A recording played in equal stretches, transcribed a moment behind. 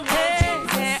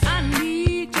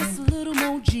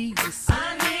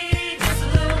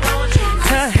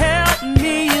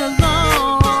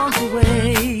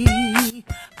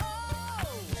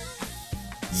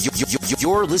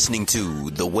You're listening to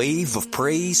The Wave of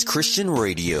Praise Christian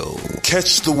Radio.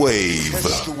 Catch the wave.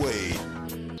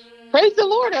 Praise the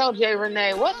Lord, LJ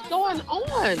Renee. What's going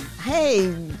on?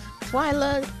 Hey,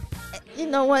 Twyla, you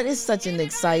know what? It's such an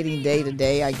exciting day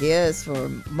today, I guess, for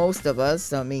most of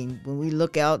us. I mean, when we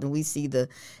look out and we see the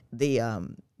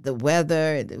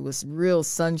weather, it was real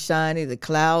sunshiny. The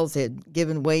clouds had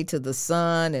given way to the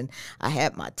sun, and I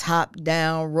had my top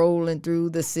down rolling through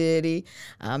the city.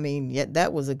 I mean,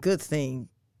 that was a good thing,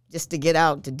 just to get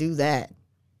out to do that.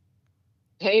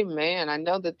 Hey, man, I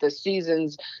know that the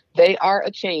seasons, they are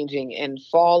a-changing, and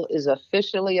fall is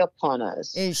officially upon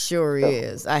us. It sure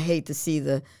is. I hate to see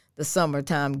the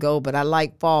summertime go, but I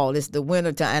like fall. It's the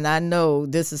wintertime, and I know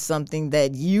this is something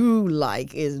that you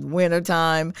like, is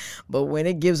wintertime, but when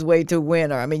it gives way to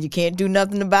winter, I mean, you can't do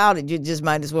nothing about it. You just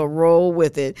might as well roll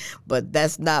with it, but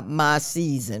that's not my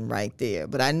season right there.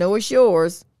 But I know it's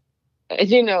yours.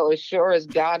 You know, as sure as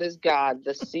God is God,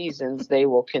 the seasons, they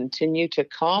will continue to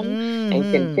come and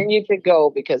continue to go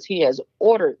because he has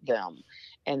ordered them,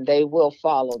 and they will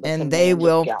follow the And they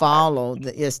will follow.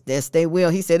 Yes, they will.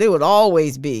 He said it would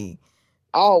always be.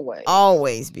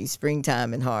 Always be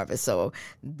springtime and harvest. So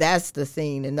that's the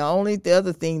thing. And the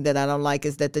other thing that I don't like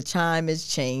is that the time is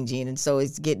changing, and so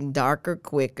it's getting darker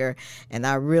quicker, and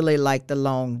I really like the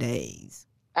long days.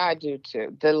 I do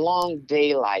too. The long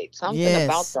daylight. Something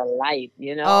about the light,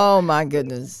 you know. Oh my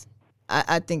goodness.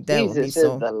 I think that Jesus would be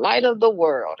so. is the light of the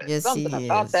world. Yes, something he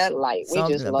about is. that light. We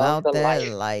Something just love about the that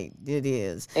light. light. It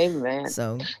is. Amen.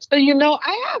 So you know,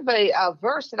 I have a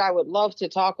verse that I would love to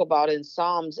talk about in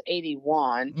Psalms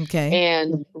 81. okay.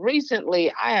 And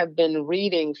recently I have been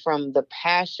reading from the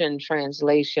Passion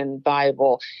Translation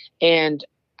Bible. And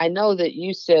I know that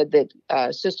you said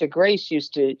that Sister Grace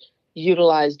used to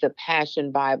utilize the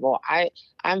Passion Bible.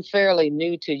 I'm fairly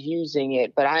new to using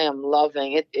it, but I am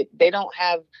loving it. They don't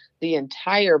have the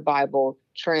entire Bible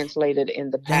translated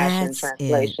in the Passion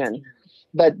Translation,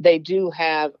 but they do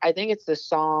have, I think it's the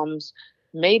Psalms,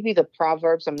 maybe the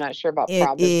Proverbs. I'm not sure about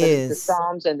Proverbs, but it's the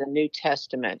Psalms and the New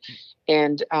Testament.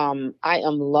 And I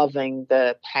am loving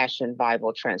the Passion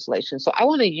Bible translation. So I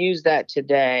want to use that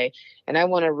today, and I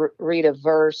want to read a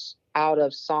verse out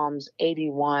of Psalms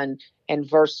 81 and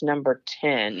verse number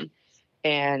 10.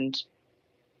 And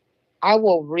I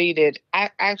will read it.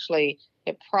 Actually,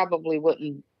 it probably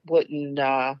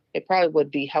it probably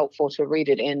would be helpful to read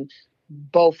it in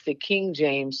both the King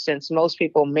James, since most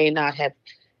people may not have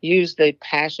used the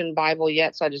Passion Bible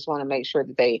yet. So I just want to make sure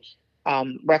that they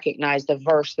recognize the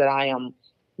verse that I am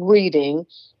reading.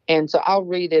 And so I'll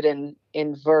read it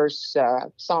in verse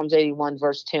Psalms 81,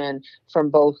 verse 10, from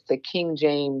both the King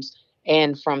James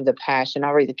and from the Passion.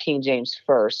 I'll read the King James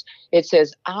first. It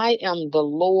says, I am the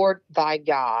Lord thy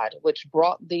God, which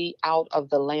brought thee out of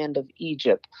the land of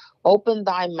Egypt. Open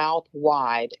thy mouth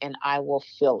wide, and I will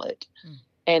fill it.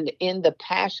 And in the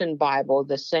Passion Bible,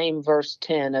 the same verse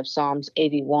 10 of Psalms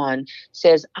 81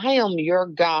 says, I am your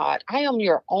God. I am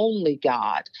your only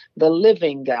God, the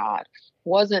living God.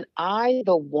 Wasn't I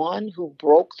the one who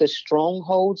broke the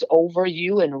strongholds over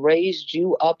you and raised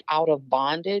you up out of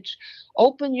bondage?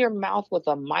 Open your mouth with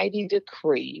a mighty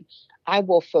decree. I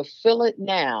will fulfill it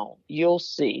now. You'll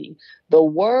see. The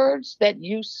words that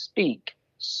you speak,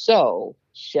 so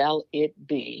shall it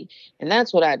be. And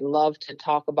that's what I'd love to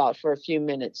talk about for a few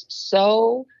minutes.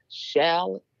 So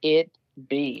shall it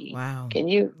be. Wow. Can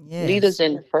you lead us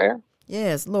in prayer?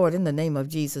 Yes, Lord, in the name of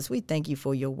Jesus, we thank you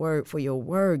for your word, for your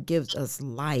word gives us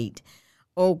light.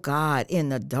 Oh God, in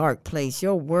the dark place,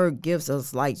 your word gives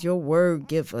us light. Your word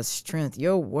gives us strength.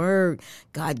 Your word,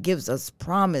 God, gives us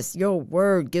promise. Your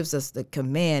word gives us the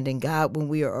command. And God, when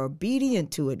we are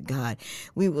obedient to it, God,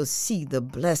 we will see the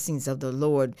blessings of the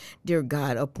Lord, dear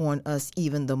God, upon us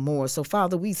even the more. So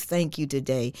Father, we thank you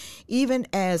today, even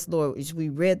as, Lord, as we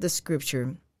read the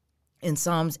scripture in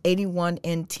Psalms 81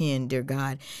 and 10, dear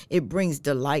God, it brings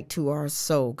delight to our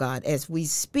soul, God, as we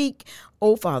speak,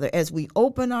 oh Father, as we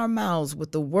open our mouths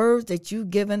with the words that you've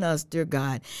given us, dear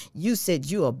God. You said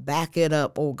you will back it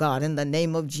up, oh God, in the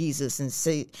name of Jesus, and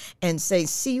say,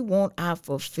 see, won't I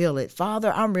fulfill it?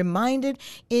 Father, I'm reminded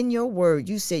in your word,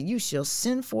 you said you shall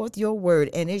send forth your word,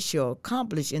 and it shall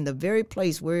accomplish in the very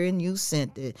place wherein you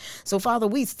sent it. So Father,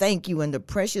 we thank you in the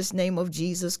precious name of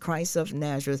Jesus Christ of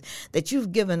Nazareth, that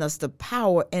you've given us the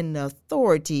power and the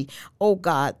authority, oh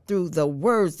God, through the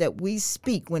words that we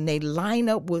speak, when they line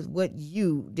up with what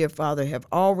you, dear Father, have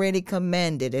already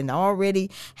commanded and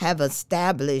already have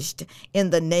established in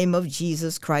the name of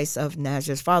Jesus Christ of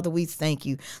Nazareth. Father, we thank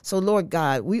you. So, Lord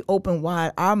God, we open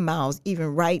wide our mouths even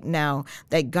right now,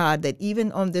 that God, that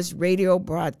even on this radio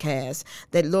broadcast,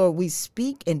 that, Lord, we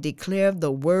speak and declare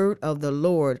the word of the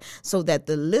Lord so that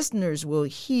the listeners will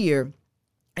hear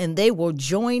and they will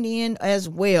join in as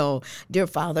well, dear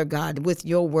Father God, with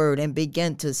your word and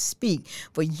begin to speak.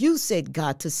 For you said,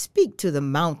 God, to speak to the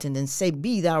mountain and say,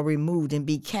 be thou removed and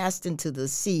be cast into the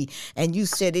sea. And you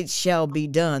said it shall be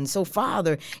done. So,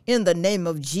 Father, in the name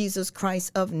of Jesus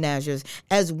Christ of Nazareth,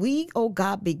 as we, oh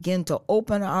God, begin to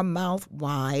open our mouth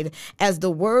wide, as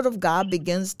the word of God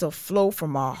begins to flow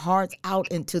from our hearts out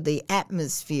into the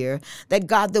atmosphere, that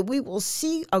God, that we will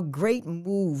see a great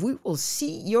move. We will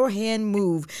see your hand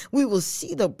move. We will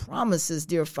see the promises,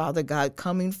 dear Father God,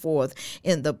 coming forth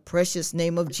in the precious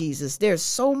name of Jesus. There's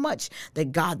so much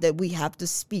that, God, that we have to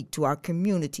speak to our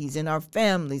communities and our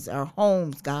families, our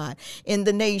homes, God, in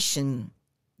the nation.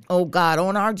 Oh God,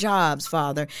 on our jobs,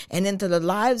 Father, and into the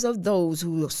lives of those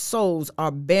whose souls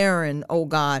are barren, oh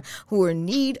God, who are in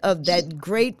need of that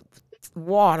great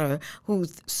water,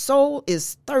 whose soul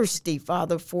is thirsty,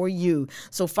 Father, for you.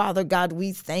 So, Father God,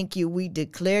 we thank you. We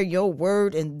declare your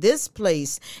word in this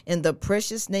place. In the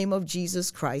precious name of Jesus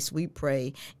Christ, we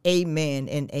pray. Amen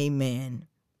and amen.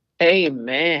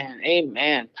 Amen.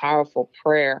 Amen. Powerful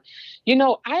prayer. You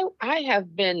know, I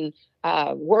have been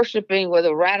worshiping with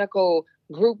a radical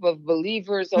group of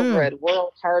believers over at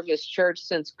World Harvest Church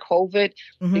since COVID,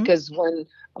 because when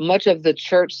much of the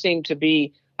church seemed to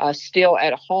be still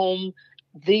at home,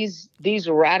 these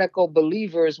radical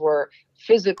believers were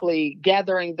physically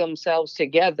gathering themselves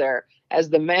together, as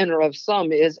the manner of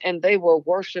some is, and they were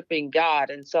worshiping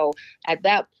God. And so at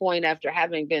that point, after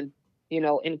having been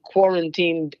in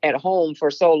quarantine at home for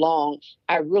so long,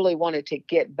 I really wanted to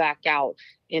get back out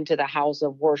into the house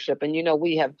of worship. And,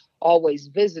 we have always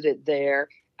visited there.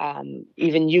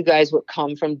 Even you guys would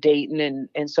come from Dayton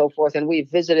and so forth. And we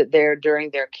visited there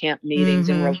during their camp meetings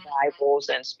and revivals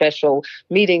and special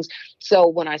meetings. So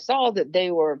when I saw that they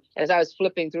were, as I was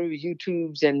flipping through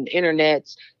YouTubes and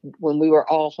internets, when we were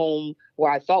all home,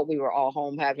 where I thought we were all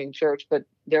home having church, but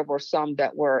there were some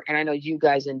that were, and I know you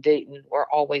guys in Dayton were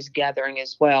always gathering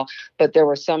as well, but there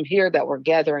were some here that were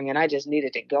gathering, and I just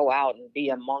needed to go out and be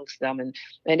amongst them. And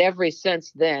ever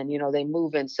since then,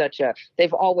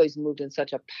 they've always moved in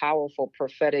such a powerful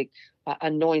prophetic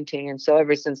anointing. And so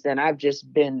ever since then, I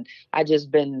just been,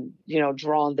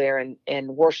 drawn there and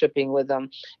worshiping with them.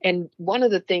 And one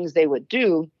of the things they would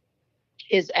do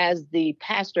is, as the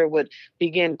pastor would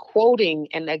begin quoting,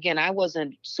 and again, I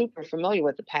wasn't super familiar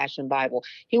with the Passion Bible,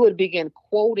 he would begin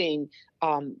quoting,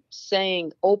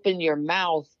 saying, open your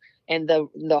mouth. And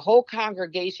the whole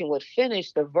congregation would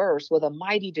finish the verse with a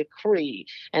mighty decree.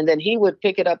 And then he would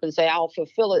pick it up and say, I'll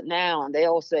fulfill it now. And they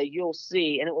all say, you'll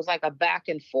see. And it was like a back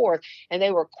and forth. And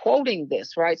they were quoting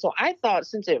this, right? So I thought,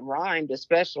 since it rhymed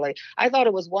especially, I thought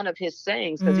it was one of his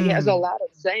sayings, because he has a lot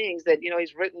of sayings that,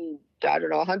 he's written,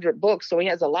 100 books. So he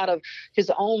has a lot of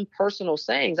his own personal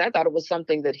sayings. I thought it was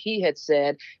something that he had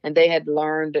said and they had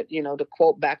learned, to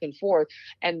quote back and forth.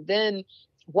 And then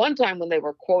one time when they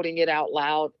were quoting it out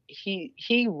loud,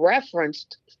 he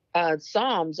referenced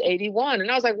Psalms 81. And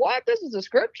I was like, what? This is a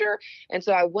scripture? And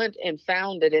so I went and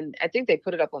found it. And I think they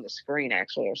put it up on the screen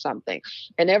actually or something.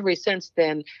 And ever since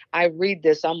then, I read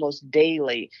this almost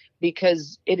daily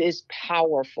because it is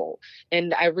powerful.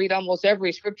 And I read almost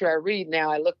every scripture I read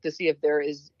now. I look to see if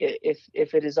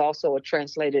it is also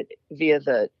translated via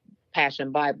the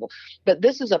Passion Bible. But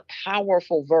this is a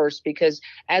powerful verse, because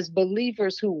as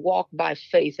believers who walk by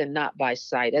faith and not by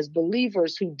sight, as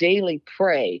believers who daily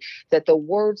pray that the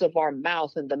words of our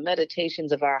mouth and the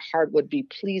meditations of our heart would be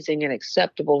pleasing and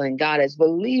acceptable in God, as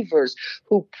believers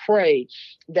who pray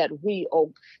that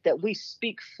we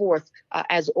speak forth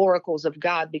as oracles of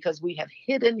God, because we have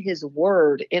hidden his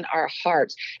word in our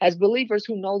hearts, as believers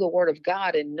who know the word of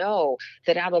God and know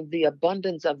that out of the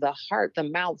abundance of the heart the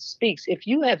mouth speaks. If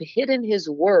you have hidden his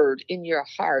word in your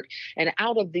heart, and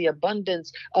out of the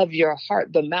abundance of your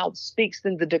heart the mouth speaks,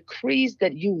 then the decrees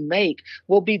that you make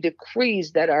will be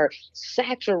decrees that are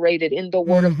saturated in the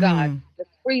word of God,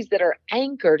 decrees that are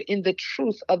anchored in the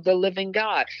truth of the living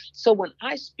God. So when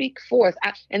I speak forth,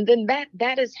 and then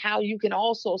that is how you can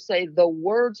also say the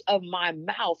words of my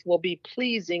mouth will be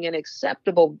pleasing and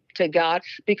acceptable to God,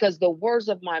 because the words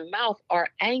of my mouth are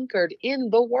anchored in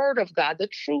the word of God, the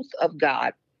truth of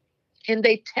God. And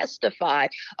they testify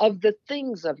of the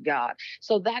things of God.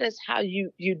 So that is how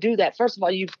you do that. First of all,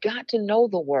 you've got to know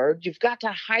the word. You've got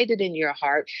to hide it in your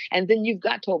heart. And then you've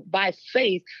got to, by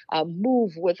faith,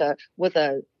 move with a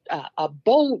a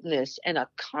boldness and a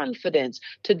confidence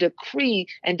to decree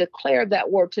and declare that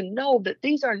word, to know that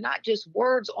these are not just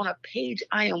words on a page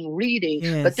I am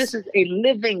reading, but this is a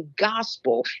living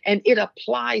gospel and it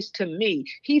applies to me.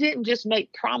 He didn't just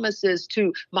make promises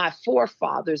to my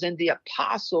forefathers and the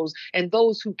apostles and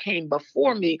those who came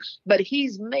before me, but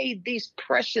he's made these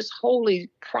precious, holy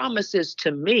promises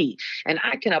to me. And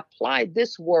I can apply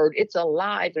this word. It's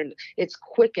alive and it's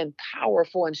quick and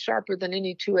powerful and sharper than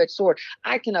any two-edged sword.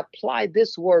 I can apply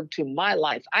this word to my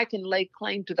life. I can lay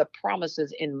claim to the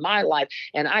promises in my life,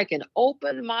 and I can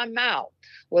open my mouth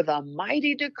with a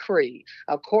mighty decree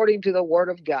according to the word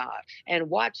of God and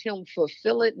watch him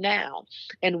fulfill it now,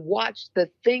 and watch the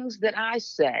things that I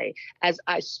say as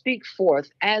I speak forth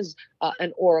as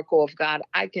an oracle of God.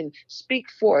 I can speak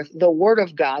forth the word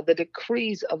of God, the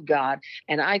decrees of God,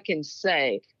 and I can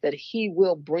say that he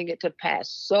will bring it to pass.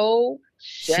 So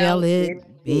shall it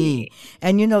be.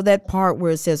 And you know that part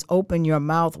where it says open your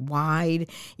mouth wide,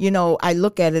 I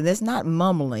look at it, it's not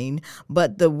mumbling,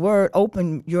 but the word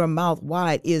open your mouth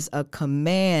wide is a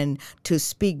command to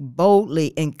speak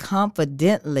boldly and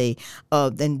confidently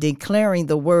and declaring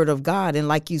the word of God. And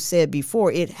like you said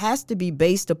before, it has to be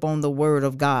based upon the word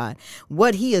of God.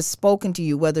 What he has spoken to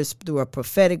you, whether it's through a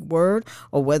prophetic word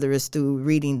or whether it's through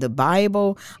reading the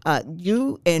Bible,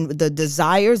 you and the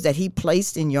desires that he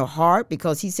placed in your heart,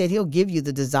 because he said he'll give you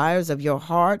the desires of your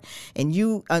heart, and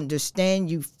you understand,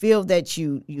 you feel that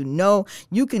you know,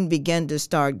 you can begin to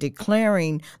start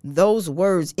declaring those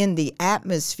words in the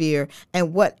atmosphere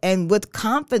and with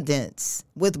confidence,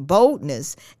 with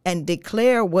boldness, and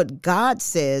declare what God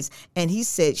says. And he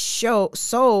said,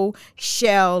 so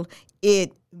shall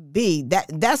it be.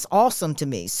 That's awesome to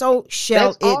me. So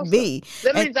shall it be.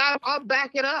 That means I'll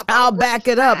back it up. I'll back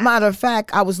it up. Matter of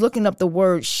fact, I was looking up the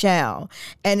word shall,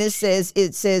 and it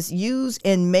says use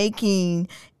in making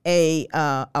a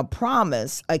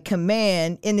promise, a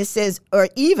command, and it says, or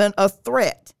even a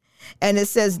threat. And it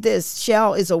says this: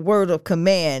 shall is a word of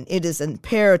command. It is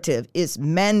imperative. It's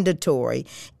mandatory,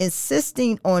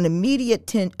 insisting on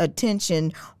immediate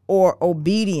attention or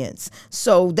obedience.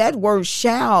 So that word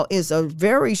shall is a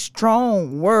very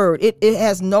strong word. It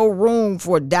has no room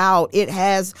for doubt. It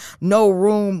has no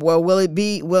room. Well, will it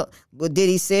be? Well, did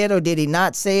he say it or did he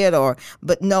not say it?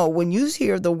 But no, when you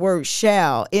hear the word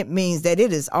shall, it means that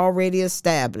it is already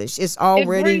established. It's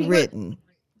already written.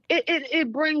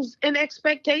 It brings an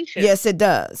expectation. Yes, it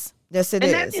does. Yes, it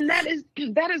is. And that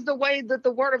is the way that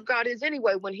the word of God is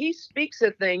anyway. When he speaks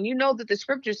a thing, you know that the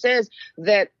scripture says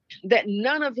that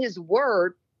none of his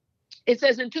word, it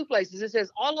says in two places, it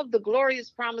says all of the glorious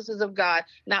promises of God,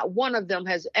 not one of them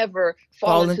has ever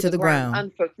fallen to the ground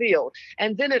unfulfilled.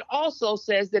 And then it also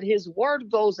says that his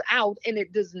word goes out and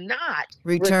it does not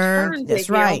return to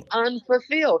him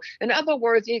unfulfilled. In other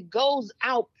words, it goes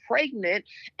out pregnant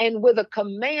and with a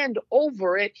command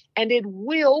over it, and it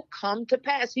will come to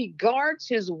pass. He guards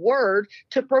his word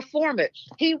to perform it.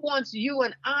 He wants you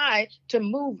and I to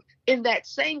move in that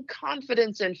same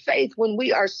confidence and faith when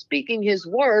we are speaking his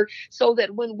word, so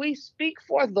that when we speak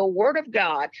forth the word of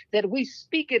God, that we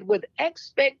speak it with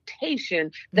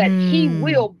expectation that he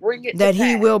will bring it to pass.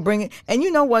 He will bring it. And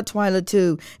you know what, Twyla,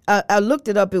 too? I looked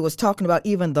it up. It was talking about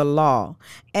even the law.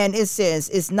 And it says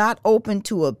it's not open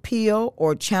to appeal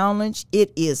or challenge.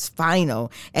 It is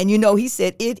final. And he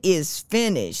said it is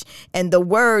finished. And the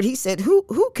word, he said,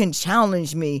 who can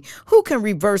challenge me? Who can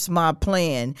reverse my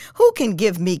plan? Who can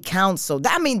give me counsel?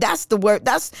 I mean, that's the word.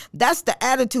 That's the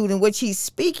attitude in which he's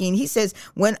speaking. He says,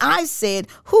 when I said,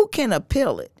 who can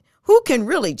appeal it? Who can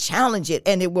really challenge it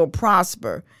and it will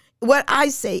prosper? What I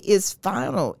say is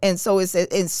final. And so it says,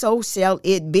 and so shall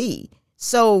it be.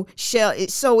 So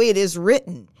it is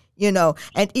written,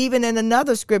 and even in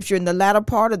another scripture, in the latter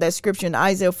part of that scripture in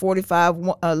Isaiah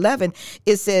 45:11,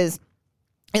 it says,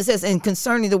 and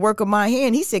concerning the work of my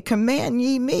hand, he said, command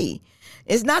ye me.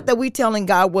 It's not that we telling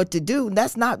God what to do.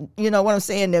 That's not, what I'm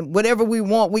saying, that whatever we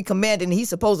want, we command, and he's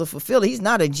supposed to fulfill it. He's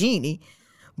not a genie,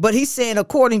 but he's saying,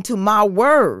 according to my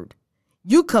word,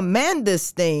 you command this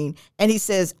thing, and he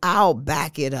says, I'll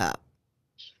back it up.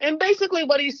 And basically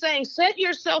what he's saying, set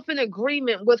yourself in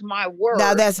agreement with my word.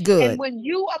 Now that's good. And when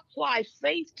you apply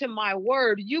faith to my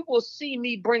word, you will see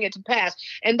me bring it to pass.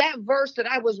 And that verse that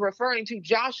I was referring to,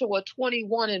 Joshua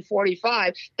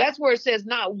 21:45, that's where it says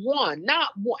not one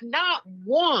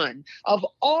of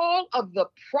all of the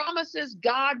promises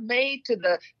God made to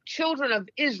the children of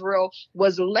Israel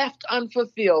was left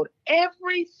unfulfilled.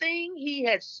 Everything he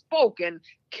had spoken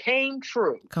came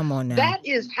true. Come on now. That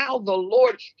is how the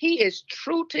Lord, he is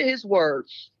true to his word.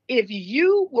 If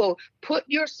you will put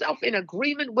yourself in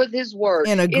agreement with his word.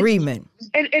 In agreement.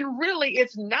 And really,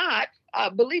 it's not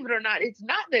believe it or not, it's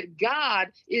not that God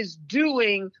is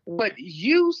doing what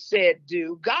you said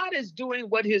do. God is doing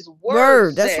what his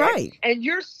word That's said. right. And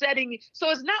you're setting, so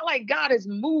it's not like God is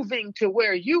moving to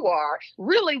where you are.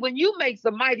 Really, when you make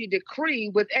the mighty decree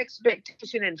with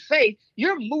expectation and faith,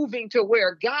 you're moving to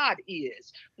where God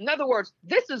is. In other words,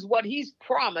 this is what he's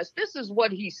promised. This is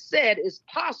what he said is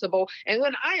possible. And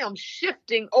then I am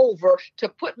shifting over to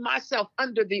put myself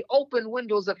under the open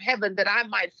windows of heaven that I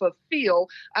might fulfill,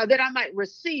 that I might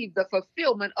receive the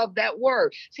fulfillment of that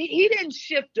word. See, he didn't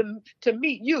shift to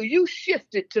meet you. You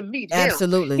shifted to meet him.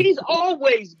 Absolutely. He's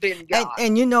always been God.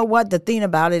 And you know what? The thing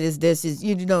about it is this is,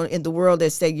 you know, in the world they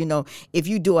say, you know, if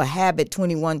you do a habit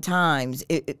 21 times,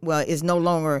 it's no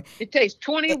longer. It takes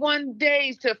 21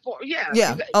 days to form.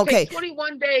 Yeah. Okay. It takes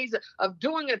 21 days of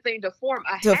doing a thing to form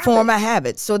a habit. To form a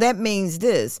habit. So that means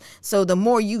this. So the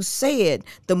more you say it,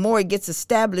 the more it gets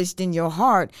established in your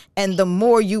heart. And the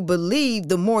more you believe,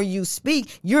 the more you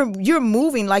speak, you're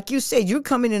moving, like you said, you're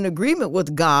coming in agreement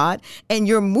with God, and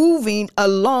you're moving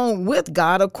along with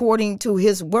God according to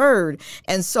his word.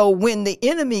 And so when the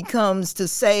enemy comes to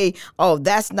say, oh,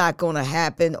 that's not going to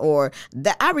happen, or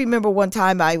that, I remember one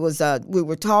time we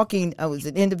were talking, I was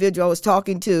an individual I was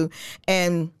talking to,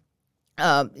 and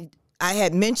I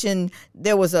had mentioned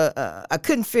there was I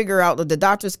couldn't figure out, the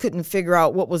doctors couldn't figure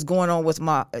out what was going on with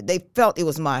they felt it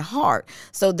was my heart.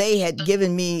 So they had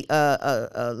given me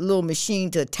a little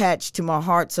machine to attach to my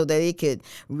heart so that it could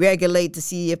regulate to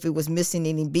see if it was missing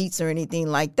any beats or anything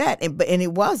like that. And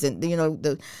it wasn't, you know,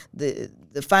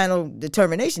 the final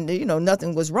determination, you know,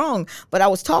 nothing was wrong. But I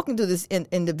was talking to this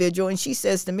individual, and she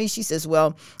says to me, she says,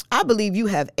 well, I believe you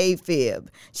have AFib.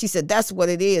 She said, that's what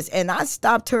it is. And I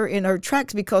stopped her in her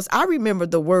tracks because I remember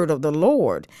the word of the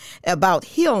Lord about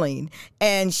healing.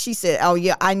 And she said, oh,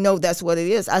 yeah, I know that's what it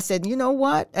is. I said, you know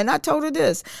what? And I told her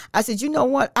this. I said, you know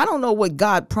what? I don't know what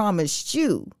God promised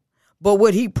you, but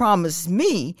what he promised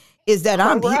me is that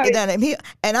I'm here.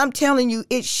 And I'm telling you,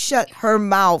 it shut her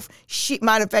mouth.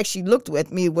 Matter of fact, she looked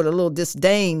at me with a little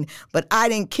disdain, but I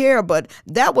didn't care. But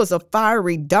that was a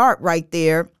fiery dart right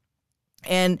there.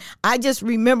 And I just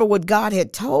remember what God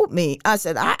had told me. I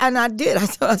said, I did.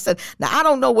 I said, now I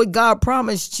don't know what God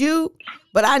promised you,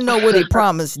 but I know what he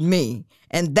promised me.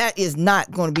 And that is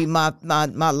not going to be my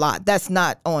lot. That's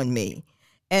not on me.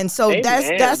 And so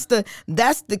that's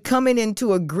the coming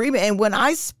into agreement. And when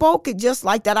I spoke it just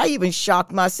like that, I even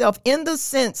shocked myself in the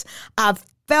sense I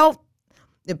felt,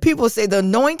 the people say the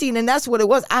anointing, and that's what it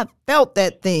was. I felt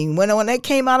that thing when that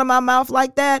came out of my mouth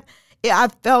like that. I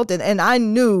felt it, and I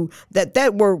knew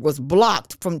that word was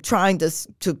blocked from trying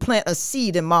to plant a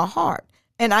seed in my heart.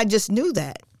 And I just knew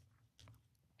that.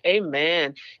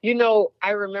 Amen. You know,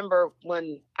 I remember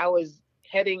when I was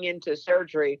heading into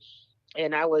surgery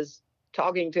and I was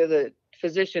talking to the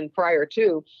physician prior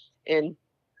to, and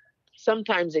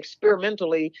sometimes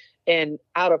experimentally and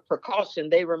out of precaution,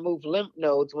 they remove lymph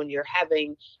nodes when you're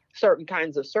having certain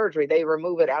kinds of surgery. They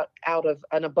remove it out of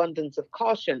an abundance of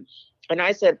caution. And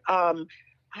I said, I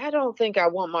don't think I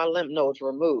want my lymph nodes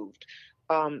removed.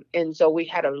 And so we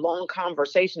had a long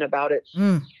conversation about it.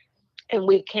 And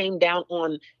we came down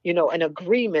on, you know, an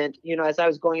agreement, you know, as I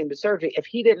was going into surgery, if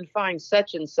he didn't find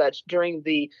such and such during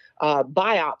the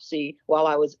biopsy while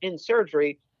I was in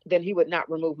surgery, then he would not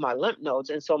remove my lymph nodes.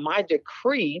 And so my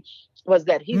decree was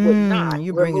that he would not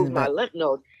remove my lymph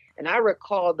nodes. And I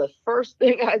recall the first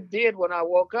thing I did when I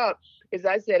woke up is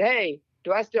I said, hey,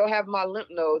 do I still have my lymph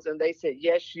nodes? And they said,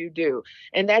 yes, you do.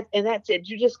 And that's it.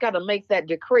 You just got to make that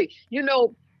decree. You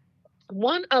know,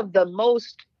 one of the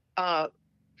most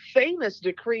famous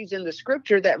decrees in the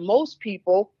scripture that most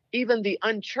people, even the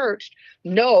unchurched,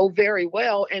 know very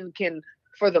well and can,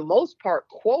 for the most part,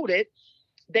 quote it.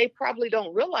 They probably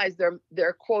don't realize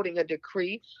they're quoting a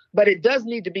decree, but it does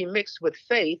need to be mixed with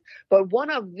faith. But one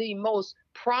of the most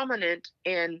prominent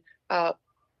and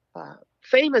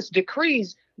famous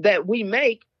decrees that we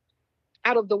make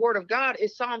out of the word of God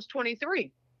is Psalms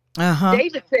 23.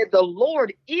 David said, the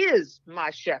Lord is my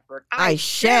shepherd. I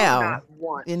shall not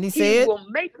want. And he will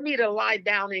make me to lie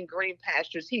down in green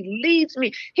pastures. He leads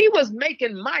me. He was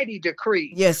making mighty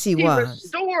decrees. Yes, he was. He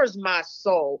restores my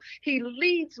soul. He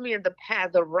leads me in the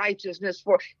path of righteousness.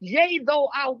 For yea, though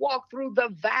I walk through the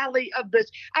valley of this.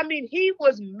 I mean, he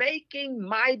was making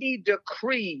mighty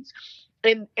decrees.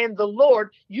 And the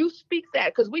Lord, you speak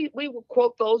that, because we will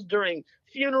quote those during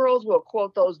funerals. We'll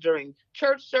quote those during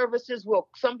church services.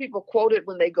 Some people quote it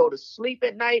when they go to sleep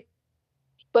at night.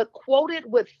 But quote it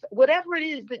with whatever it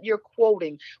is that you're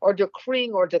quoting or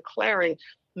decreeing or declaring.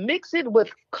 Mix it with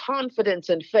confidence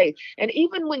and faith. And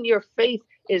even when your faith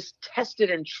is tested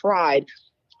and tried,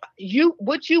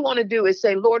 what you want to do is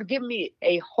say, Lord, give me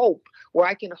a hope where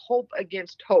I can hope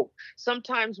against hope.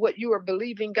 Sometimes what you are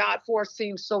believing God for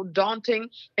seems so daunting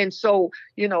and so,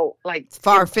 like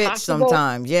far-fetched impossible.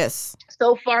 sometimes. Yes.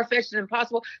 So far-fetched and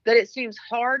impossible that it seems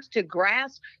hard to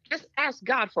grasp. Just ask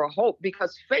God for hope,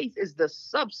 because faith is the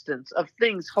substance of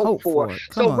things hoped for.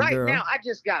 So right now, I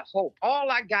just got hope. All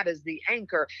I got is the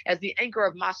anchor. As the anchor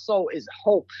of my soul is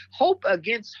hope. Hope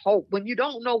against hope. When you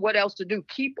don't know what else to do,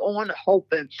 keep on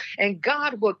hoping. And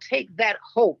God will take that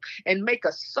hope and make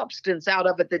a substance out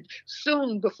of it that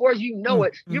soon, before you know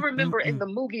it, you remember in the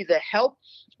movie The Help,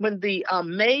 when the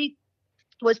maid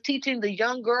was teaching the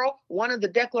young girl, one of the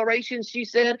declarations she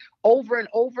said over and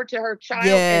over to her child.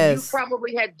 Yes. And you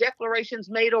probably had declarations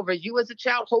made over you as a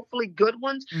child, hopefully good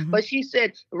ones. But she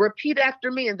said, repeat after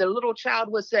me. And the little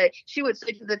child she would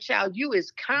say to the child, you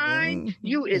is kind,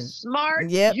 you is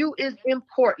smart, you is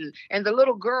important. And the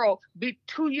little girl, be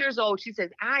 2 years old, she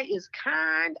says, I is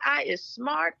kind, I is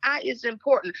smart, I is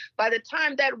important. By the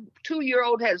time that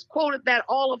 2-year-old has quoted that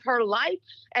all of her life,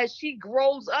 as she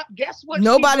grows up, guess what?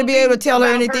 Nobody be able to tell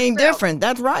her anything different.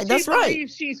 That's right. That's right. She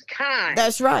believes she's kind.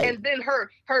 That's right. And then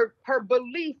her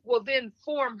belief will then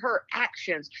form her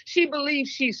actions. She believes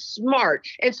she's smart.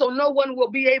 And so no one will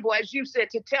be able, as you said,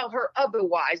 to tell her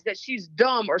otherwise, that she's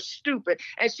dumb or stupid.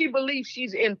 And she believes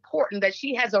she's important, that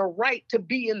she has a right to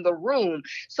be in the room.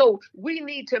 So we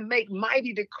need to make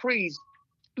mighty decrees.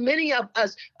 Many of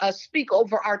us speak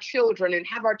over our children and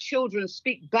have our children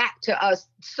speak back to us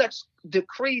such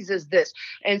decrees as this.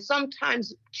 And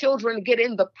sometimes children get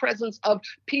in the presence of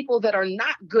people that are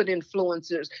not good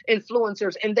influencers,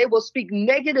 and they will speak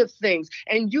negative things.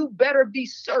 And you better be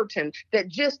certain that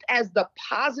just as the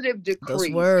positive decrees, those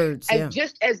words,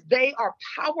 just as they are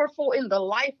powerful in the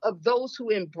life of those who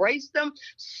embrace them,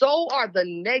 so are the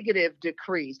negative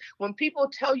decrees. When people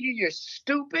tell you you're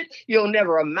stupid, you'll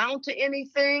never amount to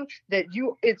anything, that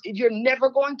you're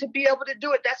never going to be able to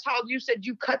do it. That's how you said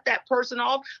you cut that person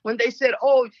off when they said,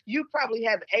 oh, you probably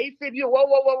have AFib.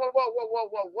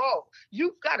 Whoa.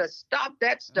 You've got to stop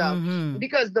that stuff,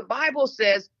 because the Bible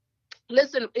says,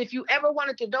 listen, if you ever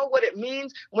wanted to know what it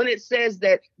means when it says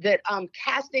that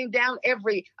casting down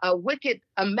every wicked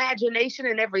imagination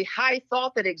and every high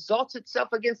thought that exalts itself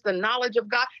against the knowledge of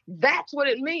God, that's what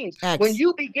it means. When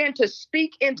you begin to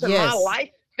speak into my life,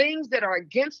 things that are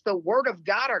against the word of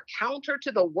God or counter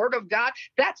to the word of God,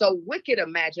 that's a wicked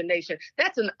imagination.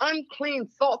 That's an unclean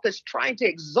thought that's trying to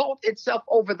exalt itself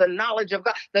over the knowledge of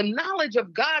God. The knowledge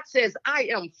of God says, I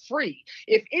am free.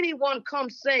 If anyone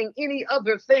comes saying any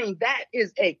other thing, that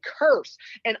is a curse,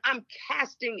 and I'm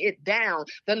casting it down.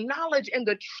 The knowledge and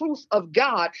the truth of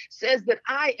God says that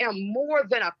I am more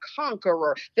than a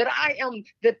conqueror, that I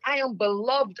am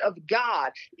beloved of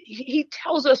God. He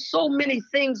tells us so many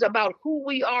things about who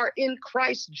we are in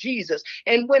Christ Jesus.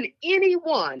 And when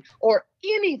anyone or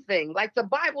anything, like the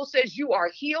Bible says, you are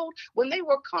healed, when they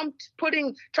were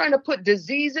trying to put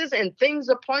diseases and things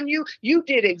upon you, you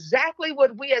did exactly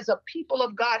what we as a people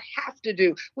of God have to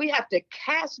do. We have to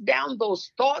cast down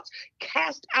those thoughts,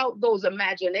 cast out those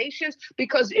imaginations,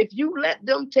 because if you let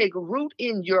them take root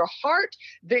in your heart,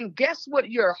 then guess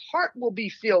what your heart will be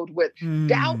filled with?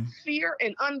 Doubt, fear,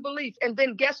 and unbelief. And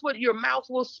then guess what your mouth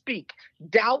will speak?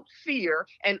 Doubt, fear,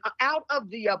 and out of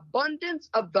the abundance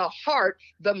of the heart,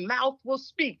 the mouth will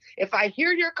speak. If I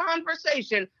hear your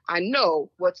conversation, I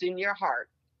know what's in your heart.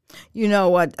 You know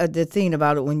what? The thing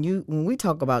about it, when we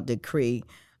talk about decree,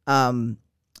 the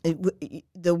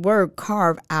word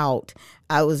carve out,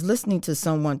 I was listening to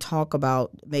someone talk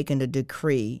about making a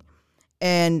decree.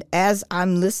 And as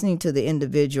I'm listening to the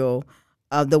individual,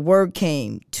 the word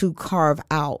came to carve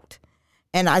out.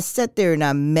 And I sat there and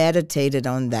I meditated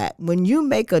on that. When you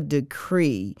make a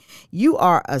decree, you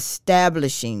are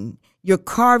establishing, you're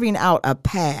carving out a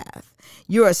path.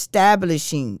 You're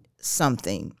establishing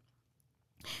something.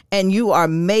 And you are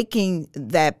making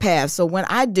that path. So when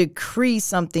I decree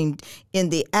something in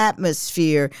the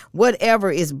atmosphere,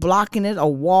 whatever is blocking it, a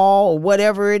wall or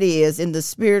whatever it is in the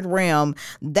spirit realm,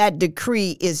 that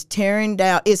decree is tearing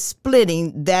down, is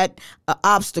splitting that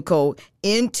obstacle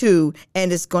into,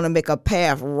 and it's going to make a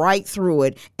path right through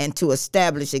it and to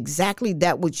establish exactly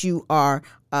that which you are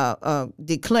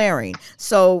declaring.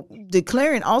 So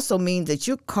declaring also means that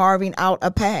you're carving out a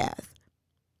path.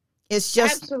 It's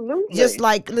just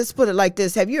like, let's put it like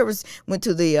this. Have you ever went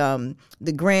to the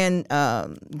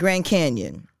Grand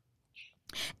Canyon,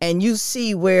 and you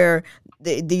see where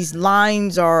these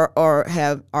lines are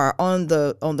on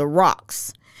the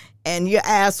rocks, And you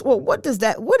ask, well, what is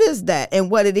that? And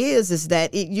what it is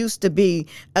that it used to be,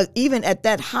 even at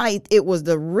that height, it was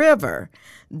the river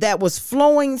that was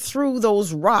flowing through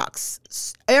those rocks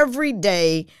every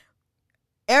day,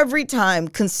 every time,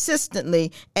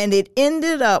 consistently, and it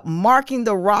ended up marking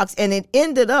the rocks, and it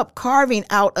ended up carving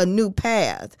out a new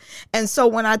path. And so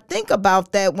when I think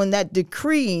about that, when that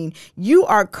decreeing, you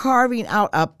are carving out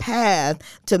a path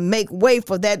to make way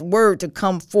for that word to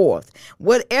come forth.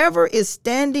 Whatever is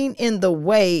standing in the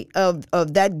way of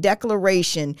that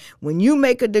declaration, when you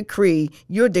make a decree,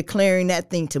 you're declaring that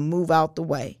thing to move out the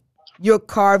way. You're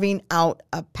carving out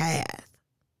a path.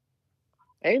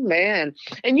 Amen.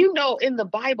 And you know, in the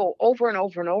Bible, over and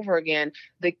over and over again,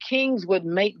 the kings would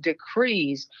make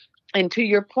decrees. And to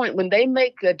your point, when they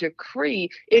make a decree,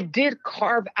 it did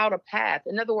carve out a path.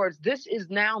 In other words, this is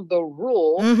now the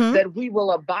rule that we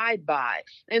will abide by.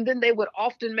 And then they would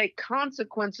often make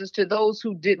consequences to those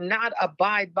who did not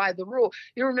abide by the rule.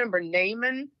 You remember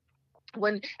Naaman?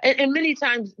 And many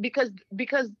times because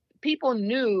people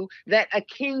knew that a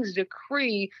king's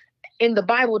decree in the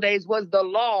Bible days was the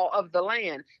law of the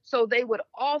land. So they would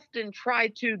often try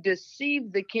to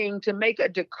deceive the king to make a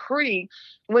decree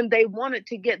when they wanted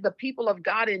to get the people of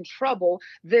God in trouble.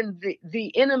 Then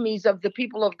the enemies of the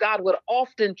people of God would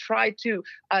often try to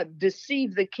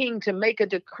deceive the king to make a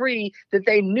decree that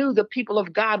they knew the people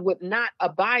of God would not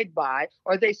abide by,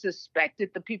 or they suspected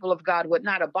the people of God would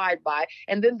not abide by.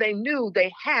 And then they knew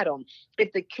they had them.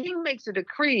 If the king makes a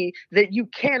decree that you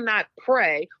cannot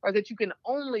pray, or that you can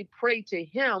only pray to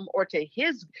him or to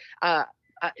his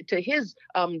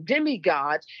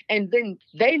demigods, and then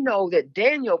they know that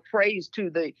Daniel prays to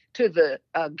the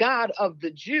God of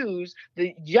the Jews,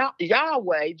 the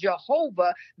Yahweh,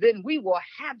 Jehovah, then we will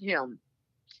have him,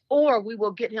 or we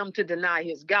will get him to deny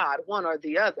his God, one or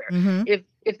the other.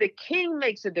 If the king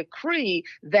makes a decree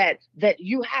that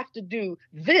you have to do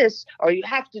this or you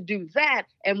have to do that,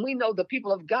 and we know the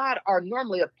people of God are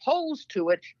normally opposed to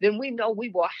it, then we know we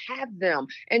will have them.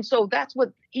 And so that's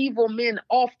what evil men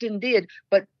often did.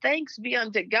 But thanks be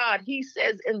unto God, he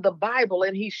says in the Bible,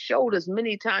 and he showed us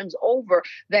many times over,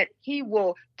 that he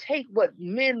will take what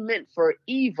men meant for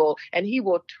evil and he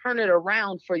will turn it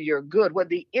around for your good. What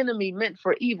the enemy meant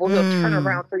for evil, he'll turn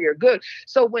around for your good.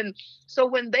 So when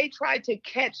they tried to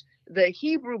catch the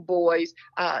Hebrew boys,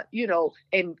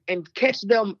 and catch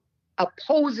them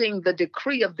opposing the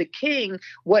decree of the king,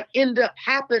 what ended up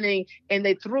happening, and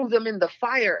they threw them in the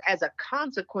fire as a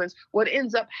consequence, what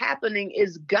ends up happening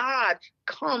is God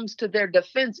comes to their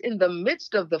defense in the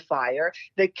midst of the fire.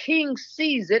 The king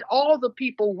sees it, all the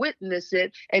people witness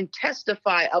it and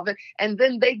testify of it, and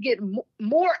then they get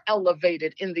more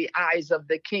elevated in the eyes of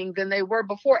the king than they were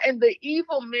before. And the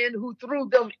evil men who threw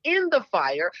them in the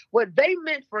fire, what they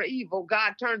meant for evil,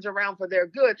 God turns around for their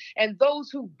good. And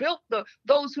those who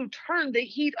turned the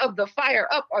heat of the fire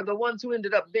up are the ones who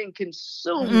ended up being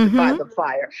consumed by the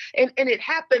fire. And it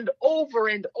happened over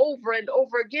and over and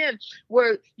over again,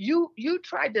 where you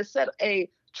tried to set a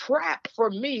trap for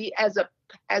me as a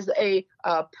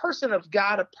person of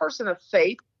God, a person of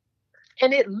faith.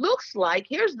 And it looks like,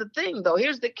 here's the thing though,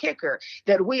 here's the kicker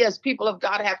that we as people of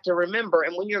God have to remember.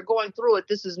 And when you're going through it,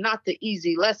 this is not the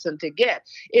easy lesson to get.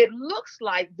 It looks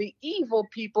like the evil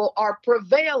people are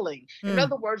prevailing. In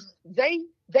other words, they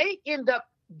end up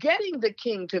getting the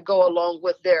king to go along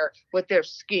with their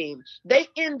scheme. They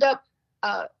end up,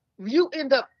 you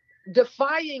end up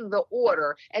defying the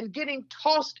order and getting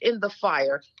tossed in the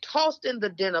fire, tossed in the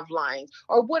den of lions,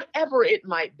 or whatever it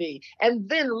might be. And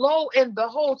then lo and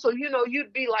behold, so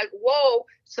you'd be like, whoa,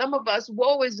 some of us,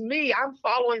 woe is me, I'm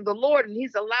following the Lord and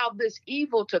he's allowed this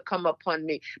evil to come upon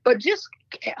me. But just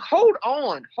hold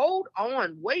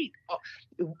on, wait,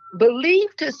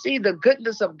 believe to see the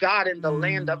goodness of God in the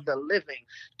land of the living.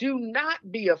 Do not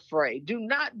be afraid. Do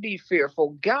not be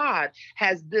fearful. God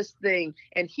has this thing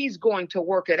and he's going to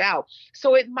work it out.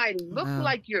 So it might look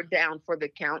like you're down for the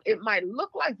count. It might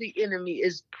look like the enemy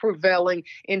is prevailing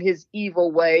in his evil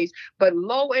ways, but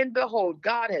lo and behold,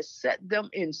 God has set them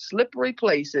in slippery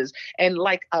places. And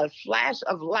like a flash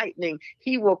of lightning,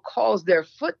 he will cause their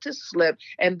foot to slip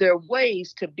and their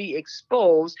ways to be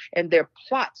exposed and their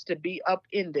plots to be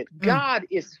upended. God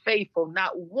is faithful.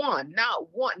 Not one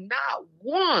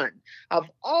of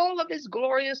all of his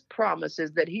glorious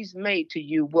promises that he's made to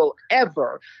you will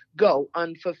ever go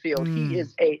unfulfilled. He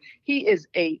is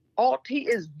a He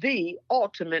is the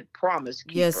ultimate promise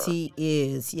Yes, keeper. he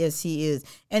is. Yes, he is.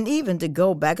 And even to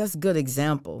go back, that's a good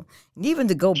example. And even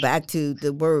to go back to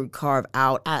the word carve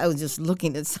out, I was just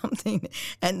looking at something,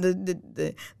 and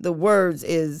the words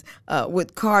is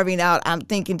with carving out. I'm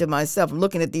thinking to myself,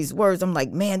 looking at these words, I'm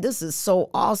like, man, this is so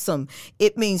awesome.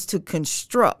 It means to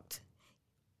construct,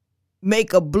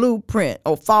 make a blueprint,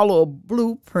 or follow a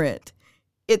blueprint.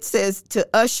 It says to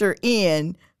usher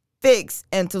in, fix,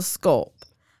 and to sculpt.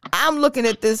 I'm looking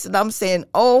at this and I'm saying,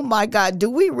 oh my God,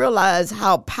 do we realize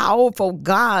how powerful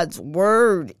God's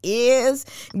word is?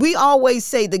 We always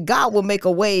say that God will make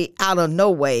a way out of no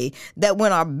way, that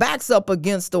when our back's up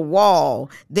against the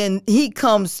wall, then he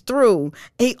comes through,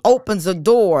 he opens a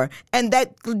door. And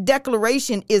that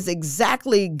declaration is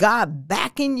exactly God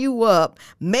backing you up,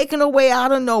 making a way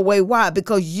out of no way. Why?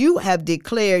 Because you have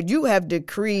declared, you have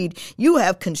decreed, you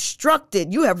have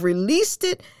constructed, you have released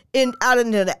it out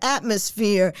into the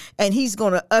atmosphere, and he's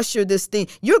going to usher this thing.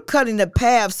 You're cutting the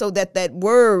path so that that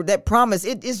word, that promise,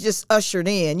 it is just ushered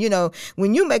in. You know,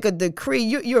 when you make a decree,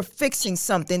 you're fixing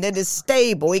something that is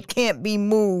stable. It can't be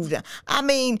moved. I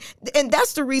mean, and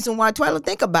that's the reason why, Twyla,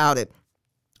 think about it.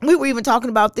 We were even talking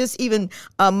about this even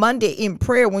Monday in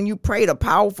prayer, when you prayed a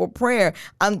powerful prayer,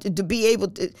 to be able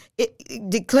to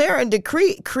declare and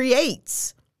decree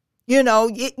creates. You know,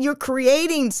 you're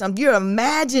creating something. You're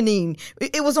imagining.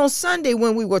 It was on Sunday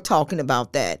when we were talking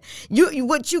about that.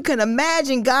 What you can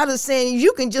imagine, God is saying,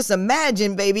 you can just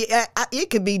imagine, baby. It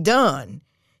could be done.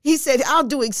 He said, I'll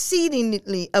do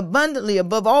exceedingly abundantly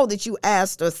above all that you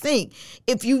asked or think,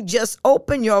 if you just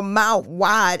open your mouth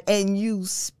wide and you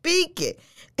speak it.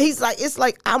 He's like, it's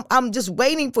like, I'm just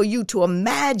waiting for you to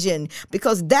imagine,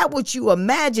 because that what you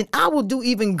imagine, I will do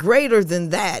even greater than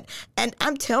that. And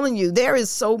I'm telling you, there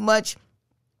is so much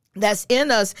that's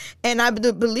in us. And I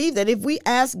believe that if we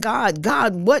ask God,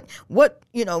 what,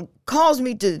 cause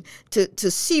me to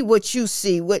see what you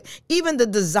see, what even the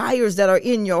desires that are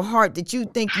in your heart that you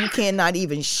think you cannot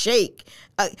even shake,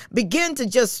 begin to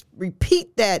just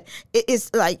repeat that.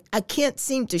 It's like, I can't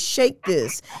seem to shake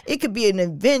this. It could be an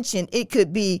invention. It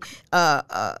could be,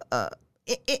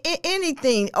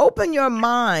 anything. Open your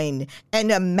mind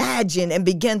and imagine and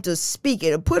begin to speak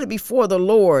it and put it before the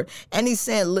Lord. And he's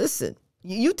saying, listen,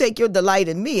 you take your delight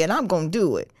in me and I'm going to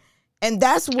do it. And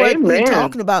that's what we're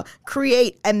talking about.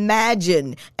 Create,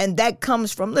 imagine. And that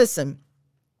comes from, listen,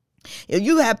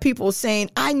 you have people saying,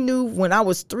 I knew when I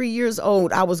was 3 years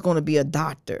old, I was going to be a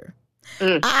doctor.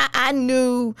 I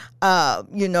knew,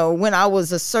 when I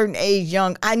was a certain age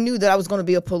young, I knew that I was going to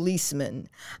be a policeman.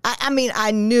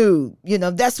 I knew,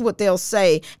 that's what they'll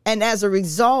say. And as a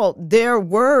result, their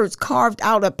words carved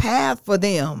out a path for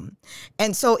them.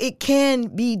 And so it can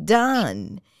be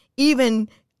done. Even,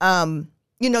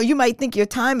 you might think your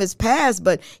time has passed,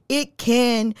 but it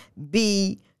can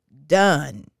be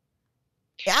done.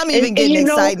 I'm even getting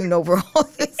excited over all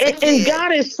this. And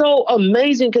God is so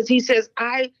amazing, because he says,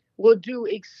 I will do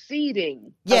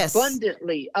exceeding,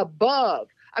 abundantly, above.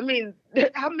 I mean,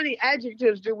 how many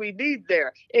adjectives do we need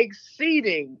there?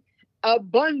 Exceeding,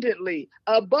 abundantly,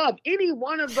 above. Any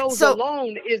one of those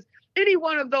alone is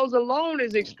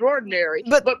extraordinary.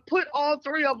 But put all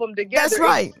three of them together. That's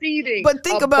right. Exceeding, but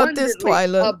think about this,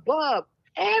 Twyla. Above.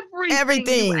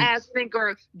 Everything you ask, think,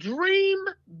 or dream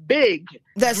big.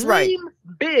 That's right. Dream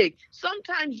big.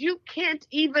 Sometimes you can't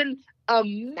even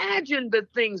imagine the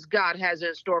things God has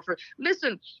in store for.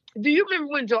 Listen, do you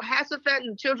remember when Jehoshaphat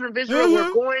and the children of Israel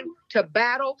were going to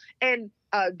battle, and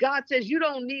God says, you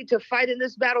don't need to fight in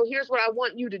this battle. Here's what I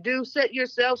want you to do. Set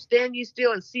yourself, stand ye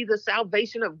still, and see the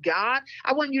salvation of God.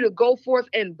 I want you to go forth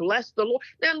and bless the Lord.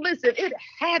 Now, listen, it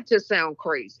had to sound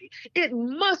crazy. It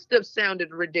must have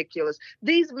sounded ridiculous.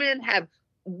 These men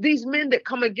that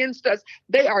come against us,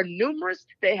 they are numerous.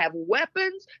 They have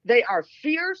weapons. They are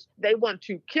fierce. They want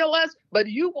to kill us. But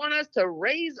you want us to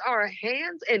raise our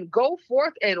hands and go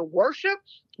forth and worship?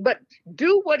 But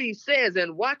do what he says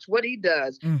and watch what he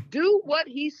does. Do what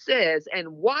he says and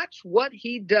watch what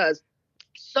he does.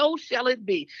 So shall it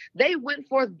be. They went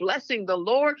forth blessing the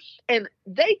Lord, and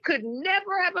they could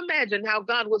never have imagined how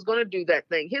God was going to do that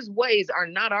thing. His ways are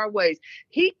not our ways.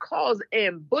 He caused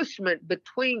ambushment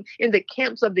in the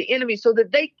camps of the enemy, so that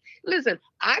listen,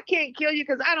 I can't kill you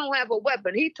because I don't have a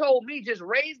weapon. He told me, just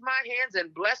raise my hands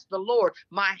and bless the Lord.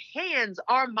 My hands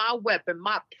are my weapon.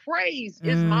 My praise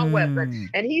is my weapon.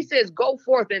 And he says, go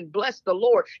forth and bless the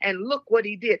Lord. And look what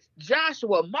he did.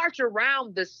 Joshua, march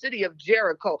around the city of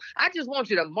Jericho. I just want want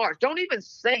you to march. Don't even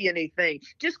say anything.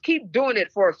 Just keep doing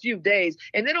it for a few days.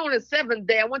 And then on the seventh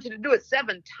day, I want you to do it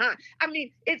 7 times. I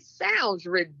mean, it sounds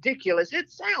ridiculous.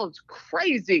 It sounds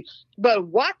crazy. But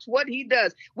watch what he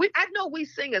does. I know we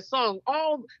sing a song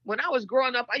when I was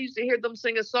growing up, I used to hear them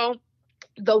sing a song.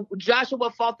 Joshua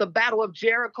fought the battle of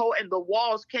Jericho and the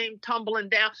walls came tumbling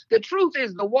down. The truth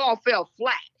is the wall fell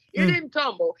flat. It didn't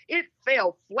tumble. It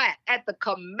fell flat at the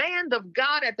command of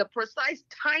God, at the precise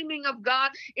timing of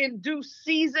God, in due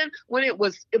season, when it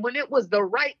was the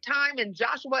right time and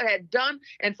Joshua had done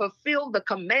and fulfilled the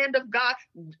command of God.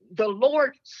 The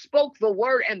Lord spoke the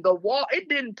word and the wall, it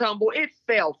didn't tumble. It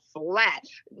fell flat.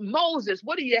 Moses,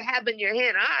 what do you have in your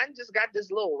hand? I just got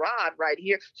this little rod right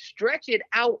here. Stretch it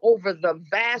out over the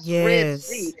vast Red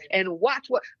Sea and watch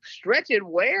stretch it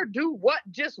where? Do what?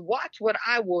 Just watch what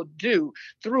I will do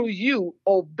through you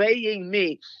obeying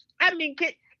me. I mean,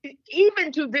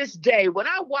 even to this day, when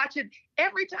I watch it,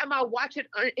 every time I watch it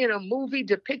in a movie,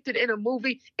 depicted in a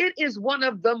movie, it is one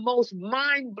of the most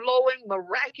mind-blowing,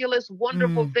 miraculous,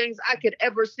 wonderful things I could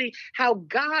ever see. How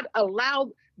God allowed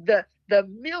the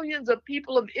millions of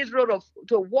people of Israel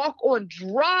to walk on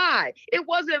dry. It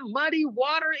wasn't muddy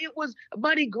water. It was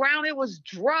muddy ground. It was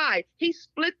dry. He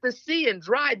split the sea and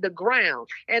dried the ground.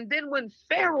 And then when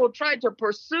Pharaoh tried to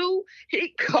pursue, he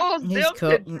caused them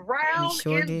to drown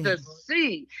in the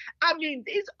sea. I mean,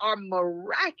 these are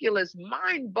miraculous,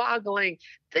 mind-boggling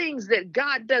things that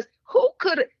God does.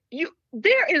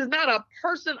 There is not a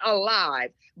person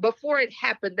alive before it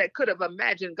happened that could have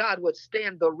imagined God would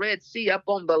stand the Red Sea up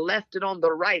on the left and on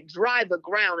the right, dry the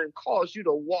ground and cause you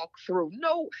to walk through.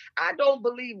 No, I don't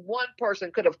believe one person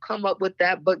could have come up with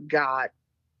that but God.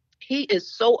 He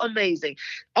is so amazing.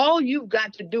 All you've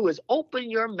got to do is open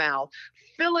your mouth,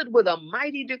 fill it with a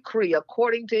mighty decree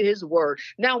according to his word.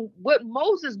 Now, what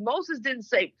Moses didn't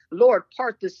say, Lord,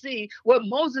 part the sea. What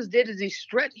Moses did is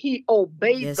he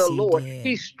obeyed the Lord.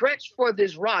 He stretched for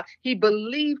this rod. He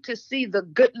believed to see the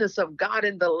goodness of God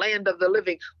in the land of the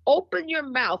living. Open your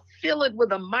mouth, fill it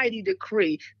with a mighty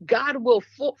decree. God will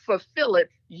fulfill it.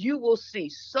 You will see.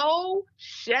 So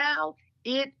shall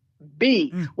it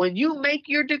be. When you make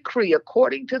your decree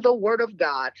according to the word of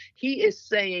God, he is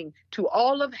saying to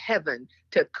all of heaven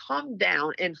to come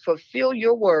down and fulfill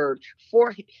your word.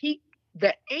 For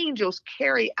the angels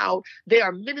they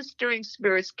are ministering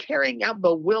spirits carrying out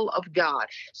the will of God.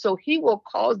 So he will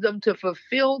cause them to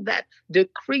fulfill that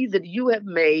decree that you have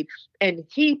made. And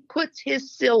he puts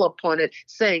his seal upon it,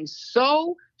 saying,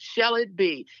 so shall it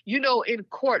be. You know, in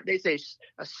court, they say,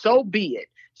 so be it.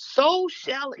 So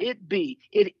shall it be.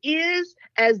 It is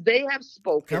as they have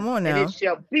spoken. Come on now. And it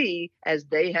shall be as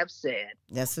they have said.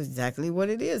 That's exactly what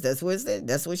it is. That's what it said.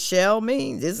 That's what shall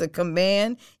means. It's a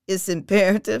command. It's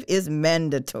imperative. It's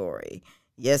mandatory.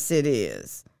 Yes, it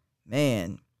is.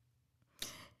 Man.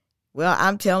 Well,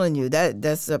 I'm telling you,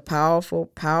 that's a powerful,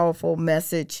 powerful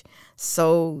message.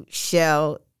 So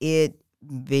shall it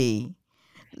be.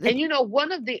 And you know,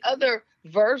 one of the other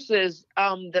verses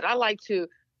that I like to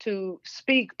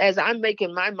speak as I'm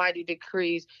making my mighty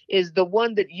decrees is the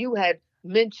one that you had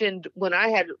mentioned when I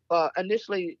had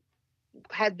initially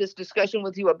had this discussion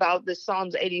with you about this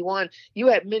Psalms 81. You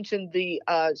had mentioned the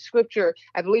scripture,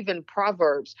 I believe in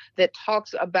Proverbs, that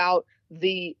talks about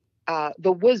the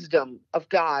wisdom of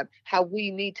God, how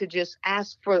we need to just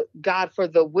ask for God for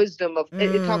the wisdom of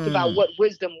it talked about what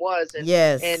wisdom was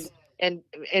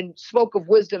and spoke of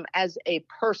wisdom as a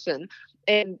person.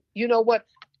 And you know what?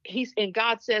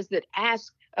 God says that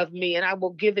ask of me and I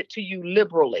will give it to you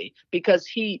liberally, because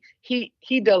he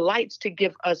delights to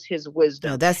give us his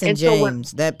wisdom. No, that's in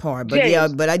James, that part. But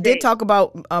I did talk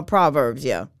about Proverbs.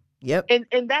 Yeah. Yep.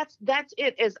 And that's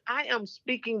it. As I am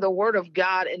speaking the word of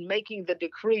God and making the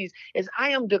decrees, as I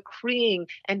am decreeing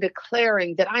and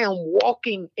declaring that I am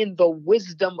walking in the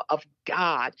wisdom of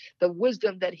God, the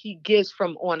wisdom that he gives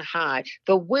from on high,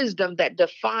 the wisdom that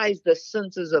defies the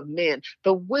senses of men,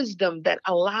 the wisdom that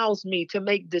allows me to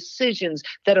make decisions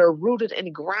that are rooted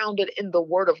and grounded in the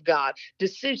word of God,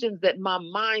 decisions that my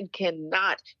mind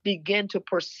cannot begin to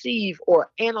perceive or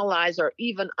analyze or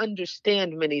even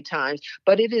understand many times.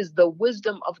 But it is the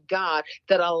wisdom of God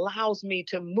that allows me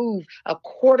to move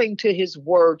according to his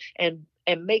word and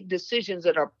make decisions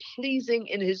that are pleasing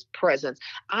in his presence.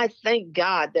 I thank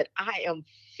God that I am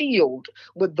filled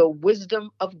with the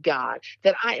wisdom of God,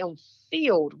 that I am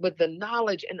filled with the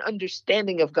knowledge and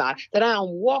understanding of God, that I am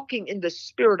walking in the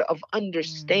spirit of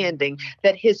understanding,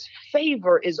 that his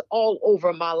favor is all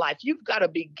over my life. You've got to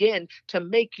begin to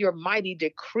make your mighty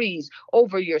decrees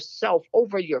over yourself,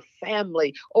 over your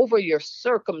family, over your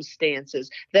circumstances,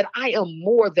 that I am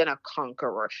more than a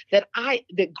conqueror, that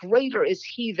greater is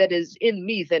he that is in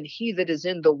me than he that is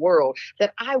in the world,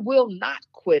 that I will not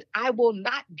quit. I will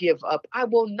not give up. I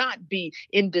will not be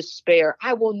in despair.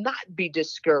 I will not be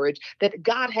discouraged, that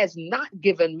God has not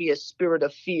given me a spirit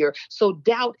of fear. So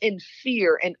doubt and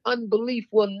fear and unbelief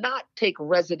will not take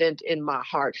resident in my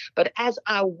heart. But as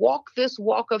I walk this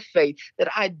walk of faith, that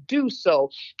I do so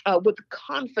with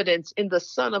confidence in the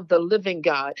Son of the living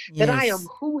God, that I am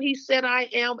who he said I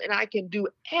am, and I can do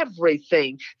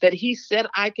everything that he said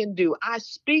I can do. I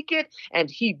speak it and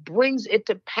he brings it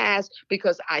to pass,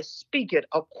 because I speak it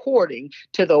according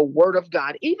to the word of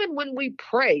God. Even when we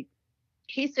pray,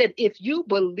 he said, if you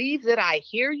believe that I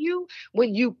hear you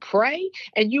when you pray,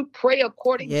 and you pray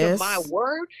according to my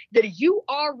word, that you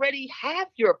already have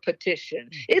your petition.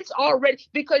 It's already,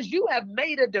 because you have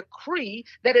made a decree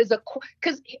that is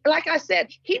because like I said,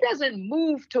 he doesn't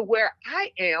move to where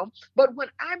I am, but when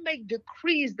I make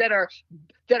decrees that are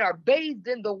bathed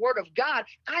in the word of God,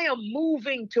 I am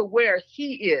moving to where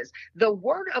he is. The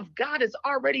word of God is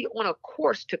already on a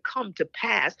course to come to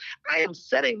pass. I am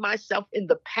setting myself in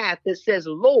the path that says,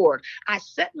 Lord, I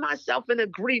set myself in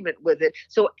agreement with it.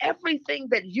 So everything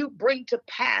that you bring to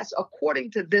pass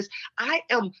according to this, I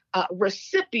am a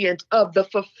recipient of the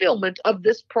fulfillment of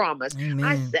this promise. Amen.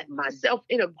 I set myself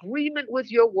in agreement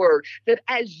with your word, that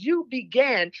as you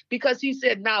began, because he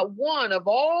said, not one of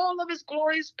all of his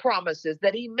glorious promises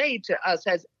that he made to us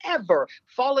has ever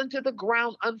fallen to the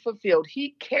ground unfulfilled.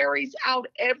 He carries out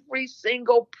every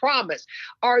single promise.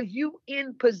 Are you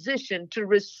in position to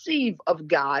receive of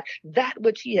God that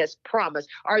which he has promised?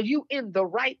 Are you in the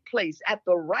right place at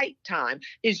the right time?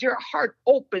 Is your heart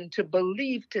open to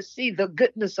believe, to see the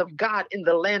goodness of God in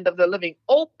the land of the living?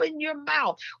 Open your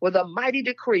mouth with a mighty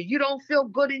decree. You don't feel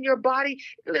good in your body?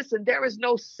 Listen, there is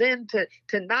no sin to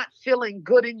not feeling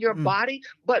good in your body,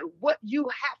 but what you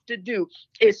have to do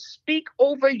is speak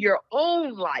over your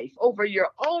own life, over your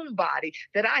own body,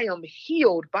 that I am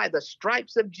healed by the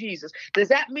stripes of Jesus. Does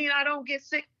that mean I don't get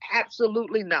sick?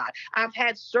 Absolutely not. I've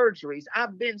had surgeries.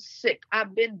 I've been sick.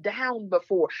 I've been down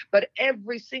before. But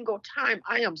every single time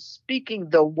I am speaking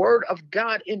the word of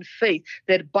God in faith,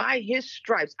 that by his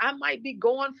stripes, I might be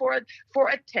going for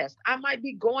a test. I might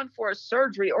be going for a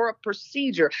surgery or a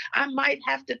procedure. I might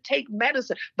have to take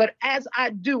medicine. But as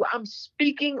I do, I'm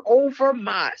speaking over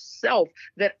myself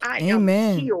that I am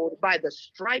healed by the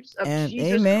stripes of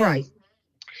Jesus Christ.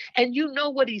 And you know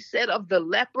what he said of the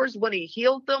lepers when he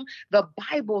healed them? The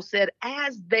Bible said,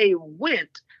 as they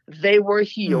went, they were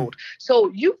healed.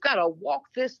 So you've got to walk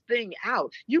this thing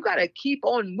out. You got to keep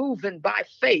on moving by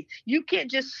faith. You can't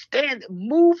just stand,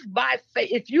 move by faith.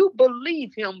 If you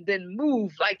believe him, then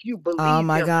move like you believe him. Oh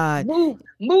my God.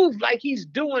 Move like he's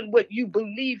doing what you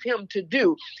believe him to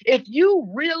do. If you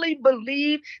really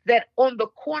believe that on the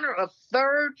corner of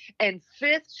 3rd and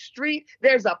 5th Street,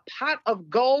 there's a pot of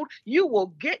gold, you will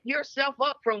get yourself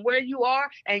up from where you are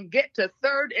and get to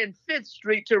 3rd and 5th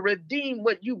Street to redeem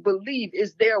what you believe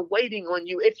is there waiting on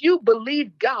you. If you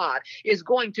believe God is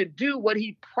going to do what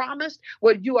he promised,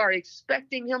 what you are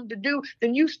expecting him to do,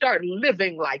 then you start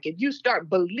living like it. You start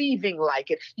believing like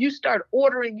it. You start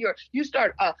you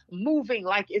start moving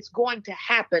like it's going to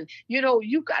happen. You know,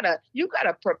 you gotta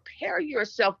prepare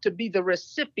yourself to be the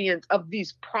recipient of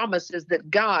these promises that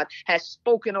God has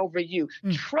spoken over you.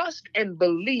 Trust and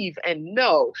believe and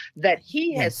know that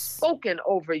he has spoken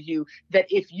over you, that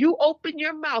if you open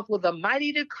your mouth with a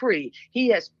mighty decree, he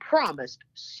has promised,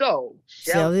 so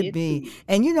shall it be.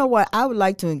 And you know what? I would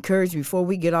like to encourage before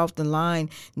we get off the line,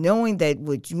 knowing that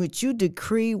what you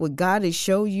decree, what God has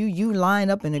shown you, you line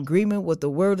up in agreement with the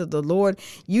word of the Lord.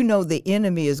 You know the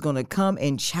enemy is going to come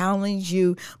and challenge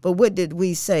you. But what did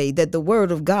we say? That the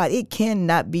word of God, it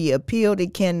cannot be appealed.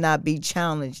 It cannot be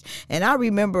challenged. And I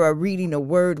remember reading a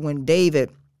word when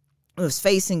David was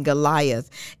facing Goliath,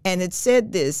 and it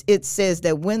said this. It says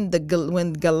that when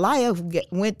Goliath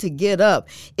went to get up,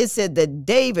 it said that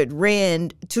David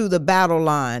ran to the battle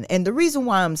line. And the reason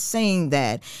why I'm saying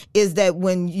that is that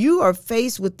when you are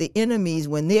faced with the enemies,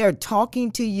 when they're talking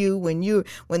to you,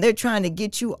 when they're trying to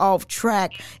get you off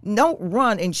track, don't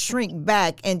run and shrink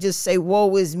back and just say,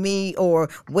 woe is me, or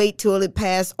wait till it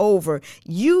pass over.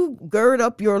 You gird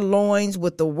up your loins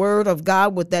with the word of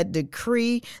God, with that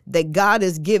decree that God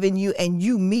has given you, you, and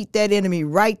you meet that enemy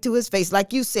right to his face.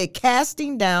 Like you said,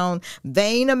 casting down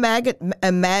vain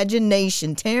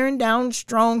imagination, tearing down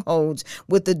strongholds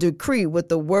with the decree, with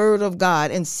the word of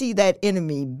God, and see that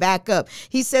enemy back up.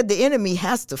 He said the enemy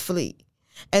has to flee.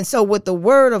 And so with the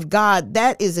word of God,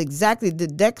 that is exactly the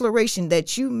declaration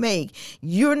that you make.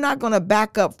 You're not going to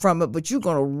back up from it, but you're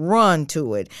going to run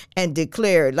to it and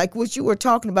declare it. Like what you were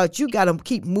talking about, you got to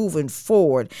keep moving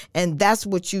forward. And that's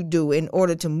what you do in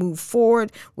order to move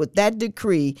forward with that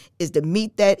decree, is to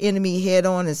meet that enemy head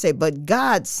on and say, but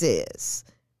God says,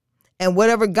 and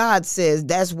whatever God says,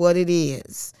 that's what it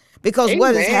is. Because Amen.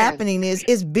 What is happening is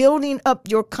it's building up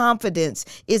your confidence.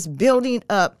 It's building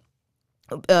up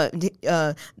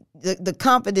the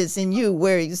confidence in you,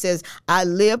 where he says, I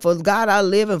live for God, I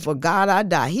live, and for God I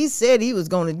die. He said he was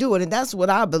going to do it, and that's what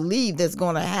I believe that's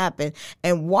going to happen.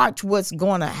 And watch what's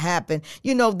going to happen.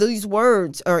 You know, these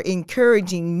words are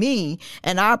encouraging me,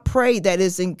 and I pray that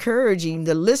it's encouraging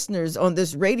the listeners on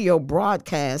this radio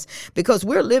broadcast, because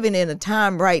we're living in a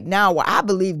time right now where I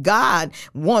believe God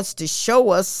wants to show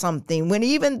us something. When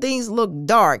even things look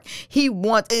dark, he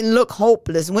wants and look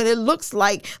hopeless. When it looks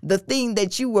like the thing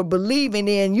that you were believing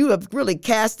in, you have really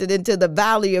cast it into the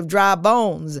valley of dry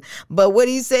bones. But what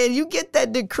he said, you get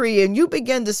that decree and you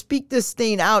begin to speak this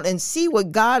thing out and see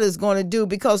what God is going to do.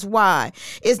 Because why?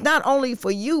 It's not only for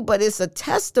you, but it's a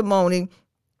testimony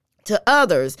to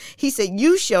others. He said,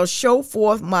 you shall show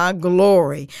forth my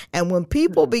glory. And when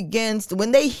people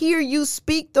when they hear you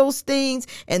speak those things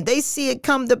and they see it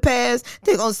come to pass,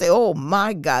 they're going to say, oh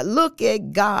my God, look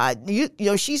at God. You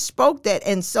know, she spoke that,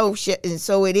 and so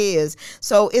it is.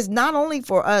 So it's not only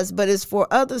for us, but it's for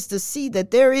others to see that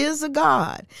there is a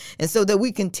God. And so that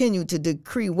we continue to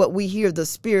decree what we hear the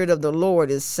Spirit of the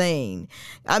Lord is saying.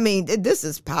 I mean, this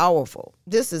is powerful.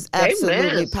 This is absolutely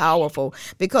Amen. Powerful,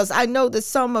 because I know that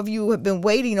some of you have been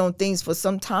waiting on things for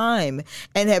some time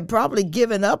and have probably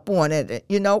given up on it.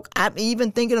 You know, I'm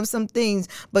even thinking of some things,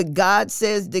 but God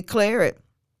says, declare it.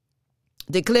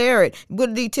 Declare it. What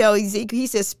did he tell Ezekiel? He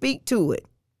said, speak to it.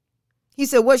 He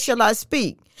said, what shall I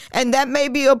speak? And that may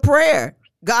be a prayer.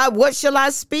 God, what shall I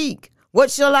speak? What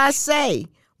shall I say?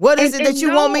 What is it that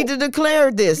you want me to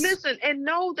declare this? Listen, and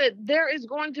know that there is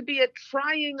going to be a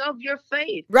trying of your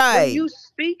faith. Right. When you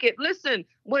speak it, listen,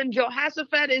 when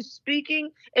Jehoshaphat is speaking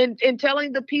and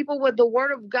telling the people what the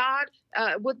word of God,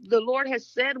 what the Lord has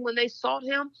said when they sought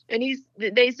him, and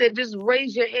they said, just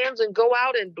raise your hands and go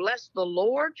out and bless the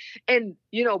Lord. And,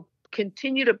 you know,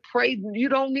 continue to pray. You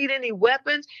don't need any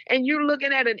weapons. And you're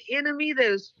looking at an enemy that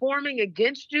is forming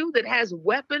against you, that has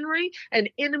weaponry, an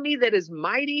enemy that is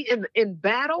mighty in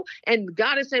battle. And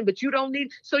God is saying, but you don't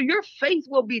need. So your faith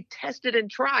will be tested and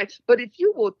tried. But if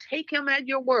you will take him at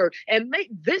your word and make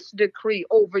this decree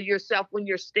over yourself when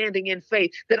you're standing in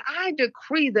faith, that I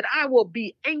decree that I will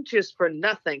be anxious for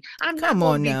nothing. I'm not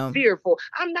going to be fearful.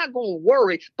 I'm not going to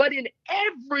worry, but in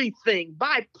everything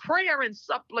by prayer and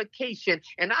supplication.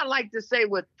 And I like to say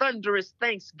with thunderous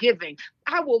thanksgiving,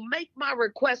 I will make my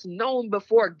request known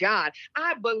before God.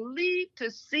 I believe to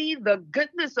see the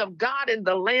goodness of God in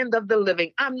the land of the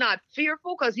living. I'm not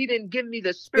fearful because he didn't give me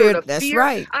the spirit of fear.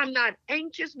 Right. I'm not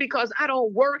anxious because I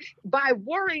don't worry. By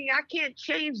worrying, I can't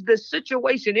change the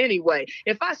situation anyway.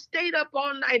 If I stayed up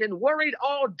all night and worried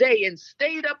all day and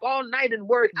stayed up all night and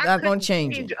worried, I couldn't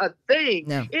change a thing.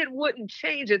 No. It wouldn't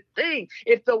change a thing.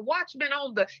 If the watchman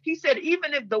he said,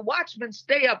 even if the watchmen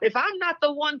stay up, if I'm not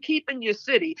the one keeping your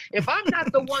city, if I'm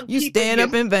not the one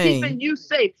keeping you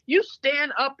safe, you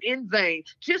stand up in vain.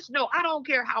 Just know, I don't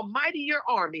care how mighty your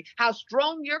army, how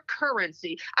strong your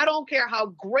currency, I don't care how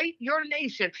great your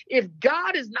nation. If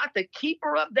God is not the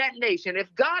keeper of that nation,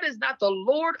 if God is not the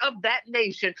Lord of that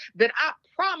nation, then I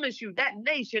promise you that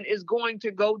nation is going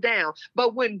to go down.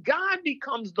 But when God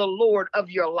becomes the Lord of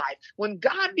your life, when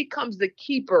God becomes the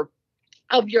keeper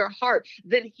of your heart,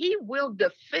 then he will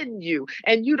defend you,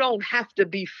 and you don't have to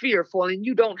be fearful, and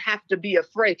you don't have to be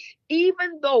afraid.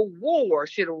 Even though war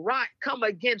should come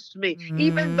against me,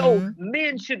 even though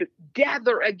men should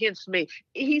gather against me,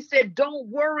 he said, don't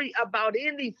worry about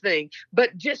anything,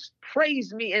 but just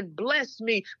praise me and bless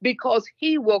me, because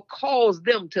he will cause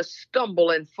them to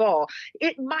stumble and fall.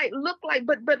 It might look like,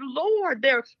 but Lord,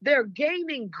 they're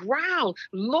gaining ground.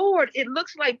 Lord, it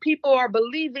looks like people are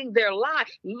believing their lie.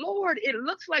 Lord, it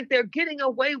looks like they're getting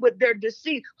away with their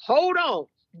deceit. Hold on.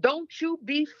 Don't you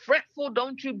be fretful.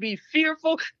 Don't you be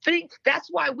fearful. That's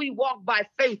why we walk by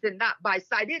faith and not by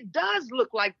sight. It does look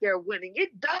like they're winning.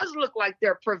 It does look like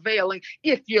they're prevailing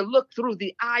if you look through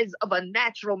the eyes of a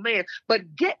natural man.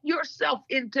 But get yourself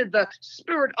into the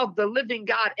spirit of the living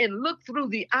God and look through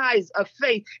the eyes of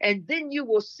faith, and then you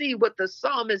will see what the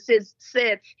psalmist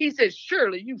said. He says,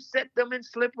 surely you set them in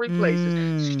slippery places.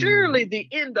 Surely the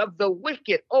end of the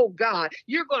wicked, oh God,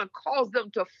 you're going to cause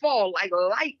them to fall like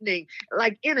lightning,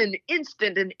 like in an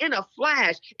instant and in a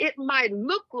flash. It might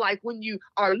look like, when you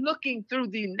are looking through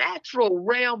the natural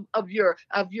realm of your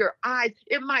eyes,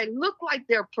 it might look like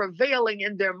they're prevailing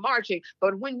and they're marching.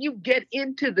 But when you get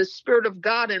into the spirit of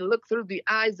God and look through the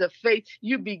eyes of faith,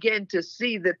 you begin to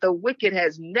see that the wicked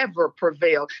has never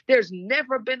prevailed. There's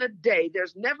never been a day,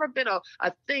 there's never been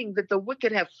a thing that the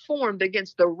wicked have formed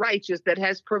against the righteous that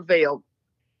has prevailed.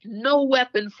 No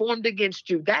weapon formed against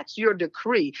you. That's your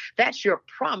decree. That's your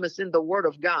promise in the word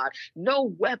of God.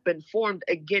 No weapon formed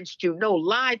against you. No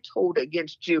lie told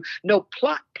against you. No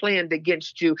plot planned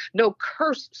against you. No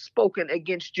curse spoken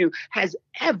against you has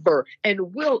ever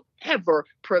and will ever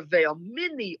prevail.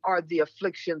 Many are the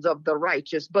afflictions of the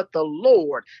righteous, but the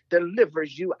Lord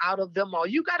delivers you out of them all.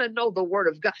 You got to know the word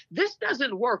of God. This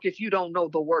doesn't work if you don't know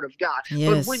the word of God. Yes.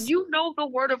 But when you know the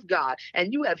word of God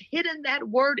and you have hidden that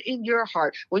word in your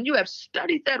heart, when you have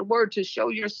studied that word to show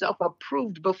yourself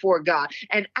approved before God,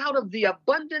 and out of the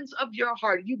abundance of your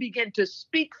heart, you begin to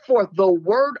speak forth the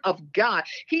word of God.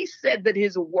 He said that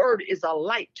his word is a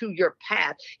light to your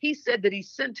path. He said that he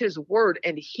sent his word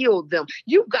and healed them.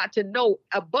 You've got to know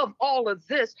above all of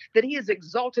this that he has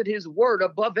exalted his word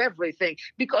above everything.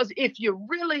 Because if you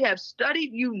really have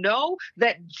studied, you know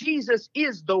that Jesus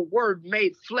is the word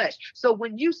made flesh. So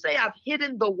when you say, I've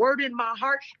hidden the word in my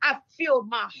heart, I've filled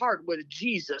my heart with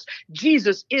Jesus.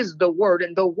 Jesus is the word,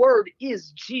 and the word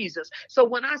is Jesus. So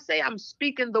when I say I'm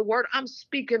speaking the word, I'm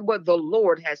speaking what the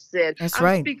Lord has said. That's I'm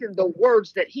right. speaking the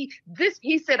words that he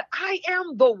said, I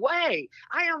am the way.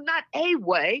 I am not a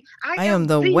way. I am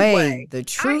the way, the I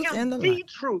truth, am and the the life.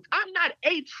 truth. I'm not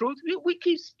a truth. We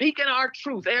keep speaking our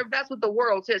truth. That's what the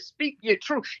world says. Speak your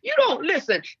truth. You don't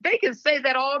listen. They can say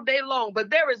that all day long, but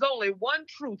there is only one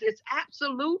truth. It's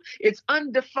absolute. It's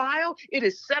undefiled. It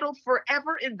is settled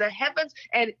forever in the heavens,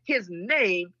 and his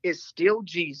name is still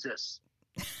Jesus.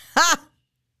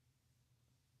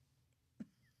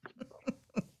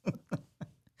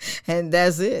 And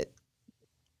that's it.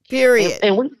 Period.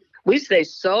 And we say,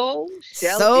 so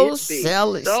shall it be.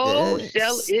 Shall it, So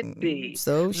shall it be.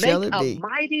 So shall it be. Make a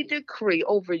mighty decree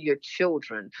over your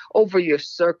children, over your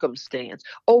circumstance,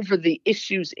 over the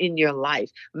issues in your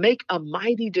life. Make a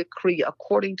mighty decree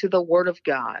according to the word of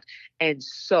God, and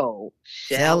so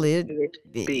shall it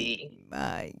be.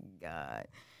 My God.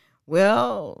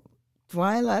 Well,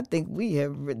 Twyla, I think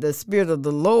the Spirit of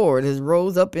the Lord has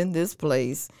rose up in this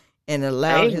place and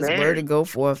allowed his word to go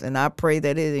forth. And I pray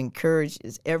that it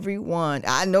encourages everyone.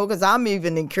 I know, because I'm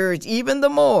even encouraged even the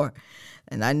more.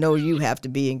 And I know you have to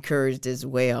be encouraged as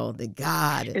well. That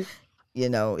God,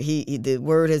 the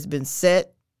word has been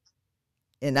set.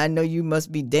 And I know you must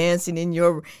be dancing in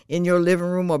your living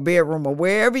room or bedroom or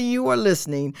wherever you are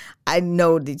listening. I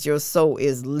know that your soul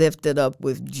is lifted up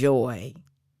with joy.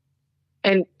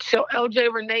 And so,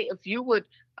 LJ Renee, if you would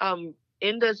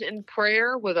end us in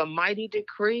prayer with a mighty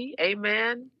decree.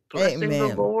 Amen. Blessing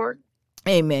the Lord.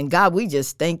 Amen. God, we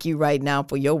just thank you right now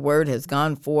for your word has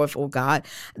gone forth, oh God.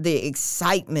 The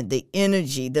excitement, the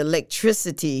energy, the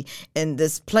electricity in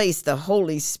this place, the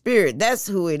Holy Spirit, that's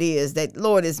who it is that,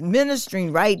 Lord, is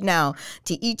ministering right now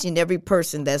to each and every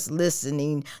person that's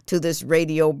listening to this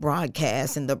radio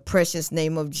broadcast in the precious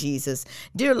name of Jesus.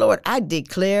 Dear Lord, I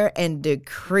declare and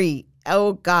decree,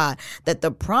 oh God, that the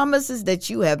promises that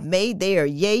you have made, they are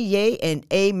yea, yea, and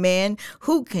amen.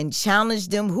 Who can challenge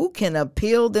them? Who can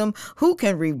appeal them? Who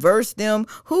can reverse them?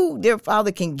 Who, dear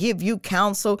Father, can give you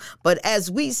counsel? But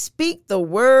as we speak the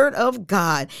word of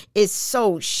God, it's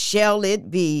so shall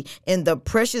it be in the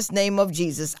precious name of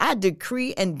Jesus. I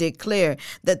decree and declare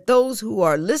that those who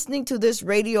are listening to this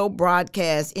radio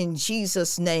broadcast in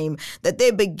Jesus' name, that they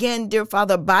begin, dear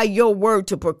Father, by your word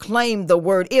to proclaim the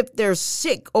word. If they're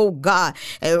sick, oh God,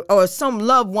 or some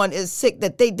loved one is sick,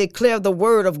 that they declare the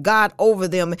word of God over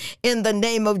them in the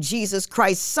name of Jesus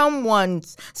Christ.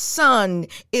 Someone's son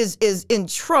is in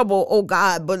trouble, oh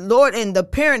God, but Lord, and the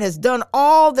parent has done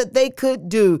all that they could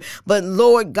do, but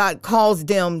Lord God calls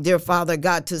them, dear Father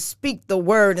God, to speak the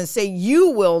word and say, you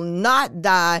will not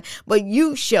die, but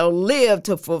you shall live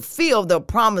to fulfill the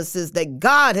promises that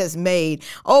God has made.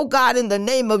 Oh God, in the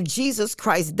name of Jesus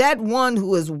Christ, that one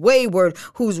who is wayward,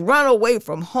 who's run away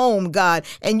from home, home, God,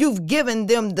 and you've given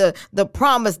them the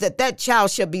promise that that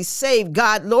child shall be saved,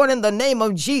 God. Lord, in the name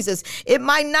of Jesus, it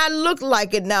might not look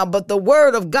like it now, but the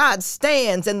word of God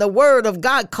stands, and the word of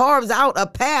God carves out a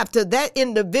path to that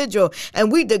individual.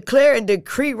 And we declare and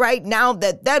decree right now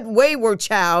that that wayward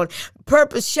child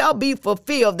purpose shall be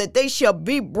fulfilled, that they shall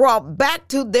be brought back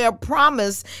to their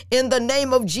promise in the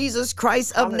name of Jesus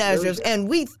Christ of Nazareth. And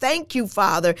we thank you,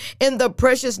 Father, in the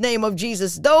precious name of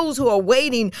Jesus. Those who are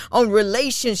waiting on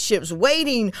relationships,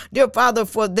 waiting, dear Father,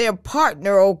 for their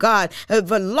partner, oh God, have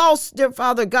lost, dear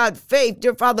Father God, faith,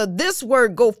 dear Father, this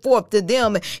word go forth to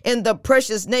them in the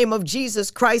precious name of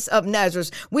Jesus Christ of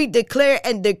Nazareth. We declare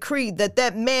and decree that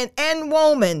that man and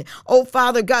woman, oh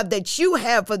Father God, that you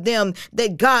have for them,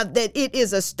 that God, that it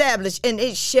is established and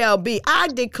it shall be. I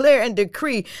declare and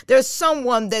decree there's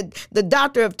someone that the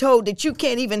doctor have told that you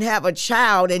can't even have a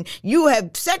child, and you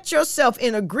have set yourself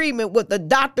in agreement with the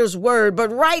doctor's word.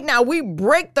 But right now we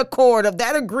break the cord of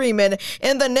that agreement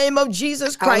in the name of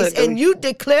Jesus Christ. Hallelujah. And you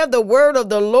declare the word of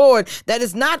the Lord that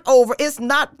is not over. It's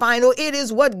not final. It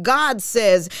is what God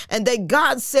says, and that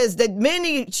God says that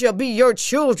many shall be your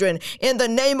children in the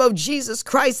name of Jesus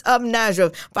Christ of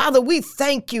Nazareth. Father, we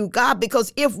thank you, God,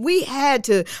 because if we had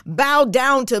to bow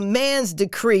down to man's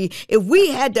decree, if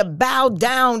we had to bow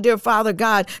down, dear Father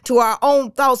God, to our own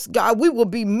thoughts, God, we will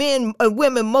be men and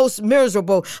women most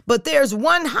miserable. But there's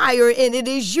one higher, and it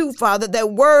is you, Father.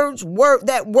 That words work,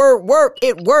 that word work,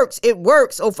 it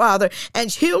works, oh Father.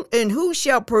 And who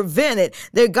shall prevent it,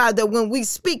 dear God, that when we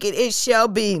speak it, it shall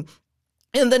be.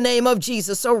 In the name of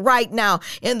Jesus. So right now,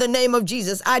 in the name of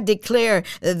Jesus, I declare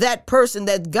that person,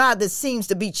 that God that seems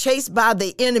to be chased by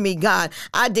the enemy, God,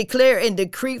 I declare and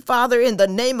decree, Father, in the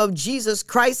name of Jesus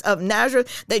Christ of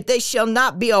Nazareth, that they shall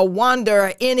not be a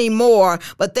wanderer anymore,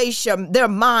 but they'll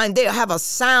have a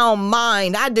sound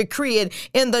mind. I decree it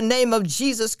in the name of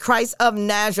Jesus Christ of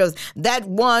Nazareth. That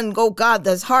one, oh God,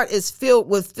 that's heart is filled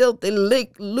with filthy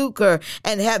lucre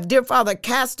and have, dear Father,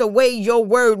 cast away your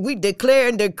word. We declare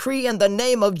and decree in the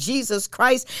name of Jesus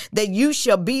Christ that you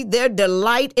shall be their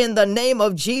delight in the name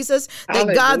of Jesus. That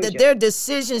Hallelujah. God, that their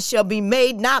decisions shall be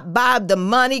made not by the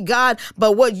money, God,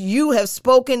 but what you have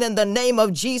spoken in the name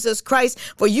of Jesus Christ.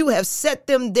 For you have set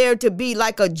them there to be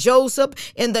like a Joseph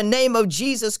in the name of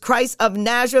Jesus Christ of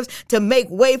Nazareth, to make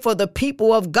way for the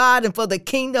people of God and for the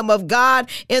kingdom of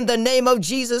God in the name of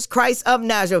Jesus Christ of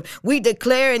Nazareth. We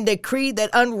declare and decree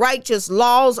that unrighteous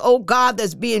laws, oh God,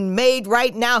 that's being made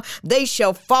right now, they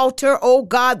shall falter, oh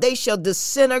God, they shall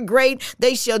disintegrate,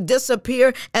 they shall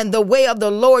disappear, and the way of the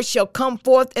Lord shall come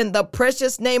forth in the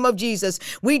precious name of Jesus.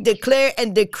 We declare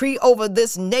and decree over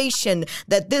this nation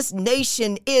that this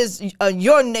nation is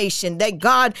your nation, that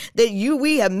God, that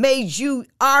we have made you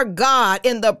our God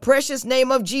in the precious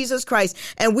name of Jesus Christ.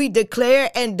 And we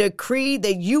declare and decree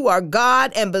that you are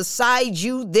God, and beside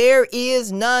you there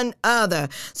is none other.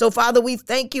 So Father, we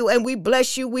thank you and we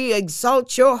bless you. We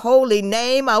exalt your holy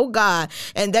name, oh God,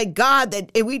 and that God,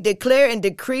 that we declare and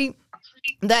decree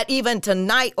that even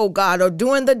tonight, oh God, or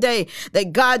during the day,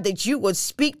 that God, that you would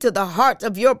speak to the heart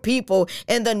of your people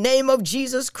in the name of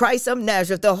Jesus Christ of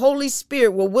Nazareth. The Holy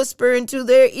Spirit will whisper into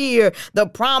their ear the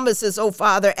promises, oh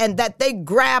Father, and that they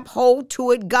grab hold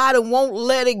to it, God, and won't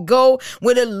let it go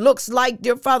when it looks like,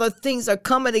 dear Father, things are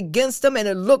coming against them, and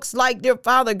it looks like, dear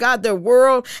Father God, their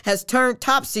world has turned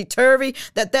topsy-turvy,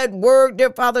 that word,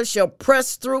 dear Father, shall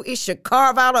press through. It shall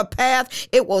carve out a path.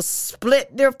 It will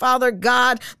split, dear Father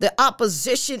God, the opposition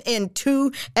in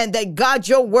two, and that God,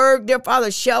 your word, dear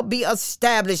Father, shall be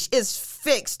established. It's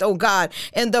fixed, oh God,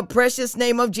 in the precious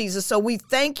name of Jesus. So we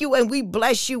thank you and we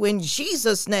bless you in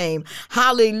Jesus' name.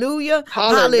 Hallelujah,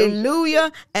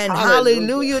 hallelujah, and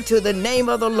hallelujah to the name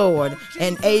of the Lord,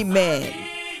 and amen.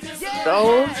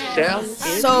 So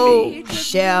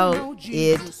shall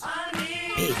it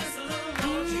be.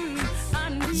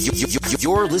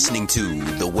 You're listening to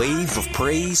The Wave of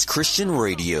Praise Christian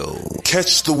Radio.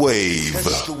 Catch the wave.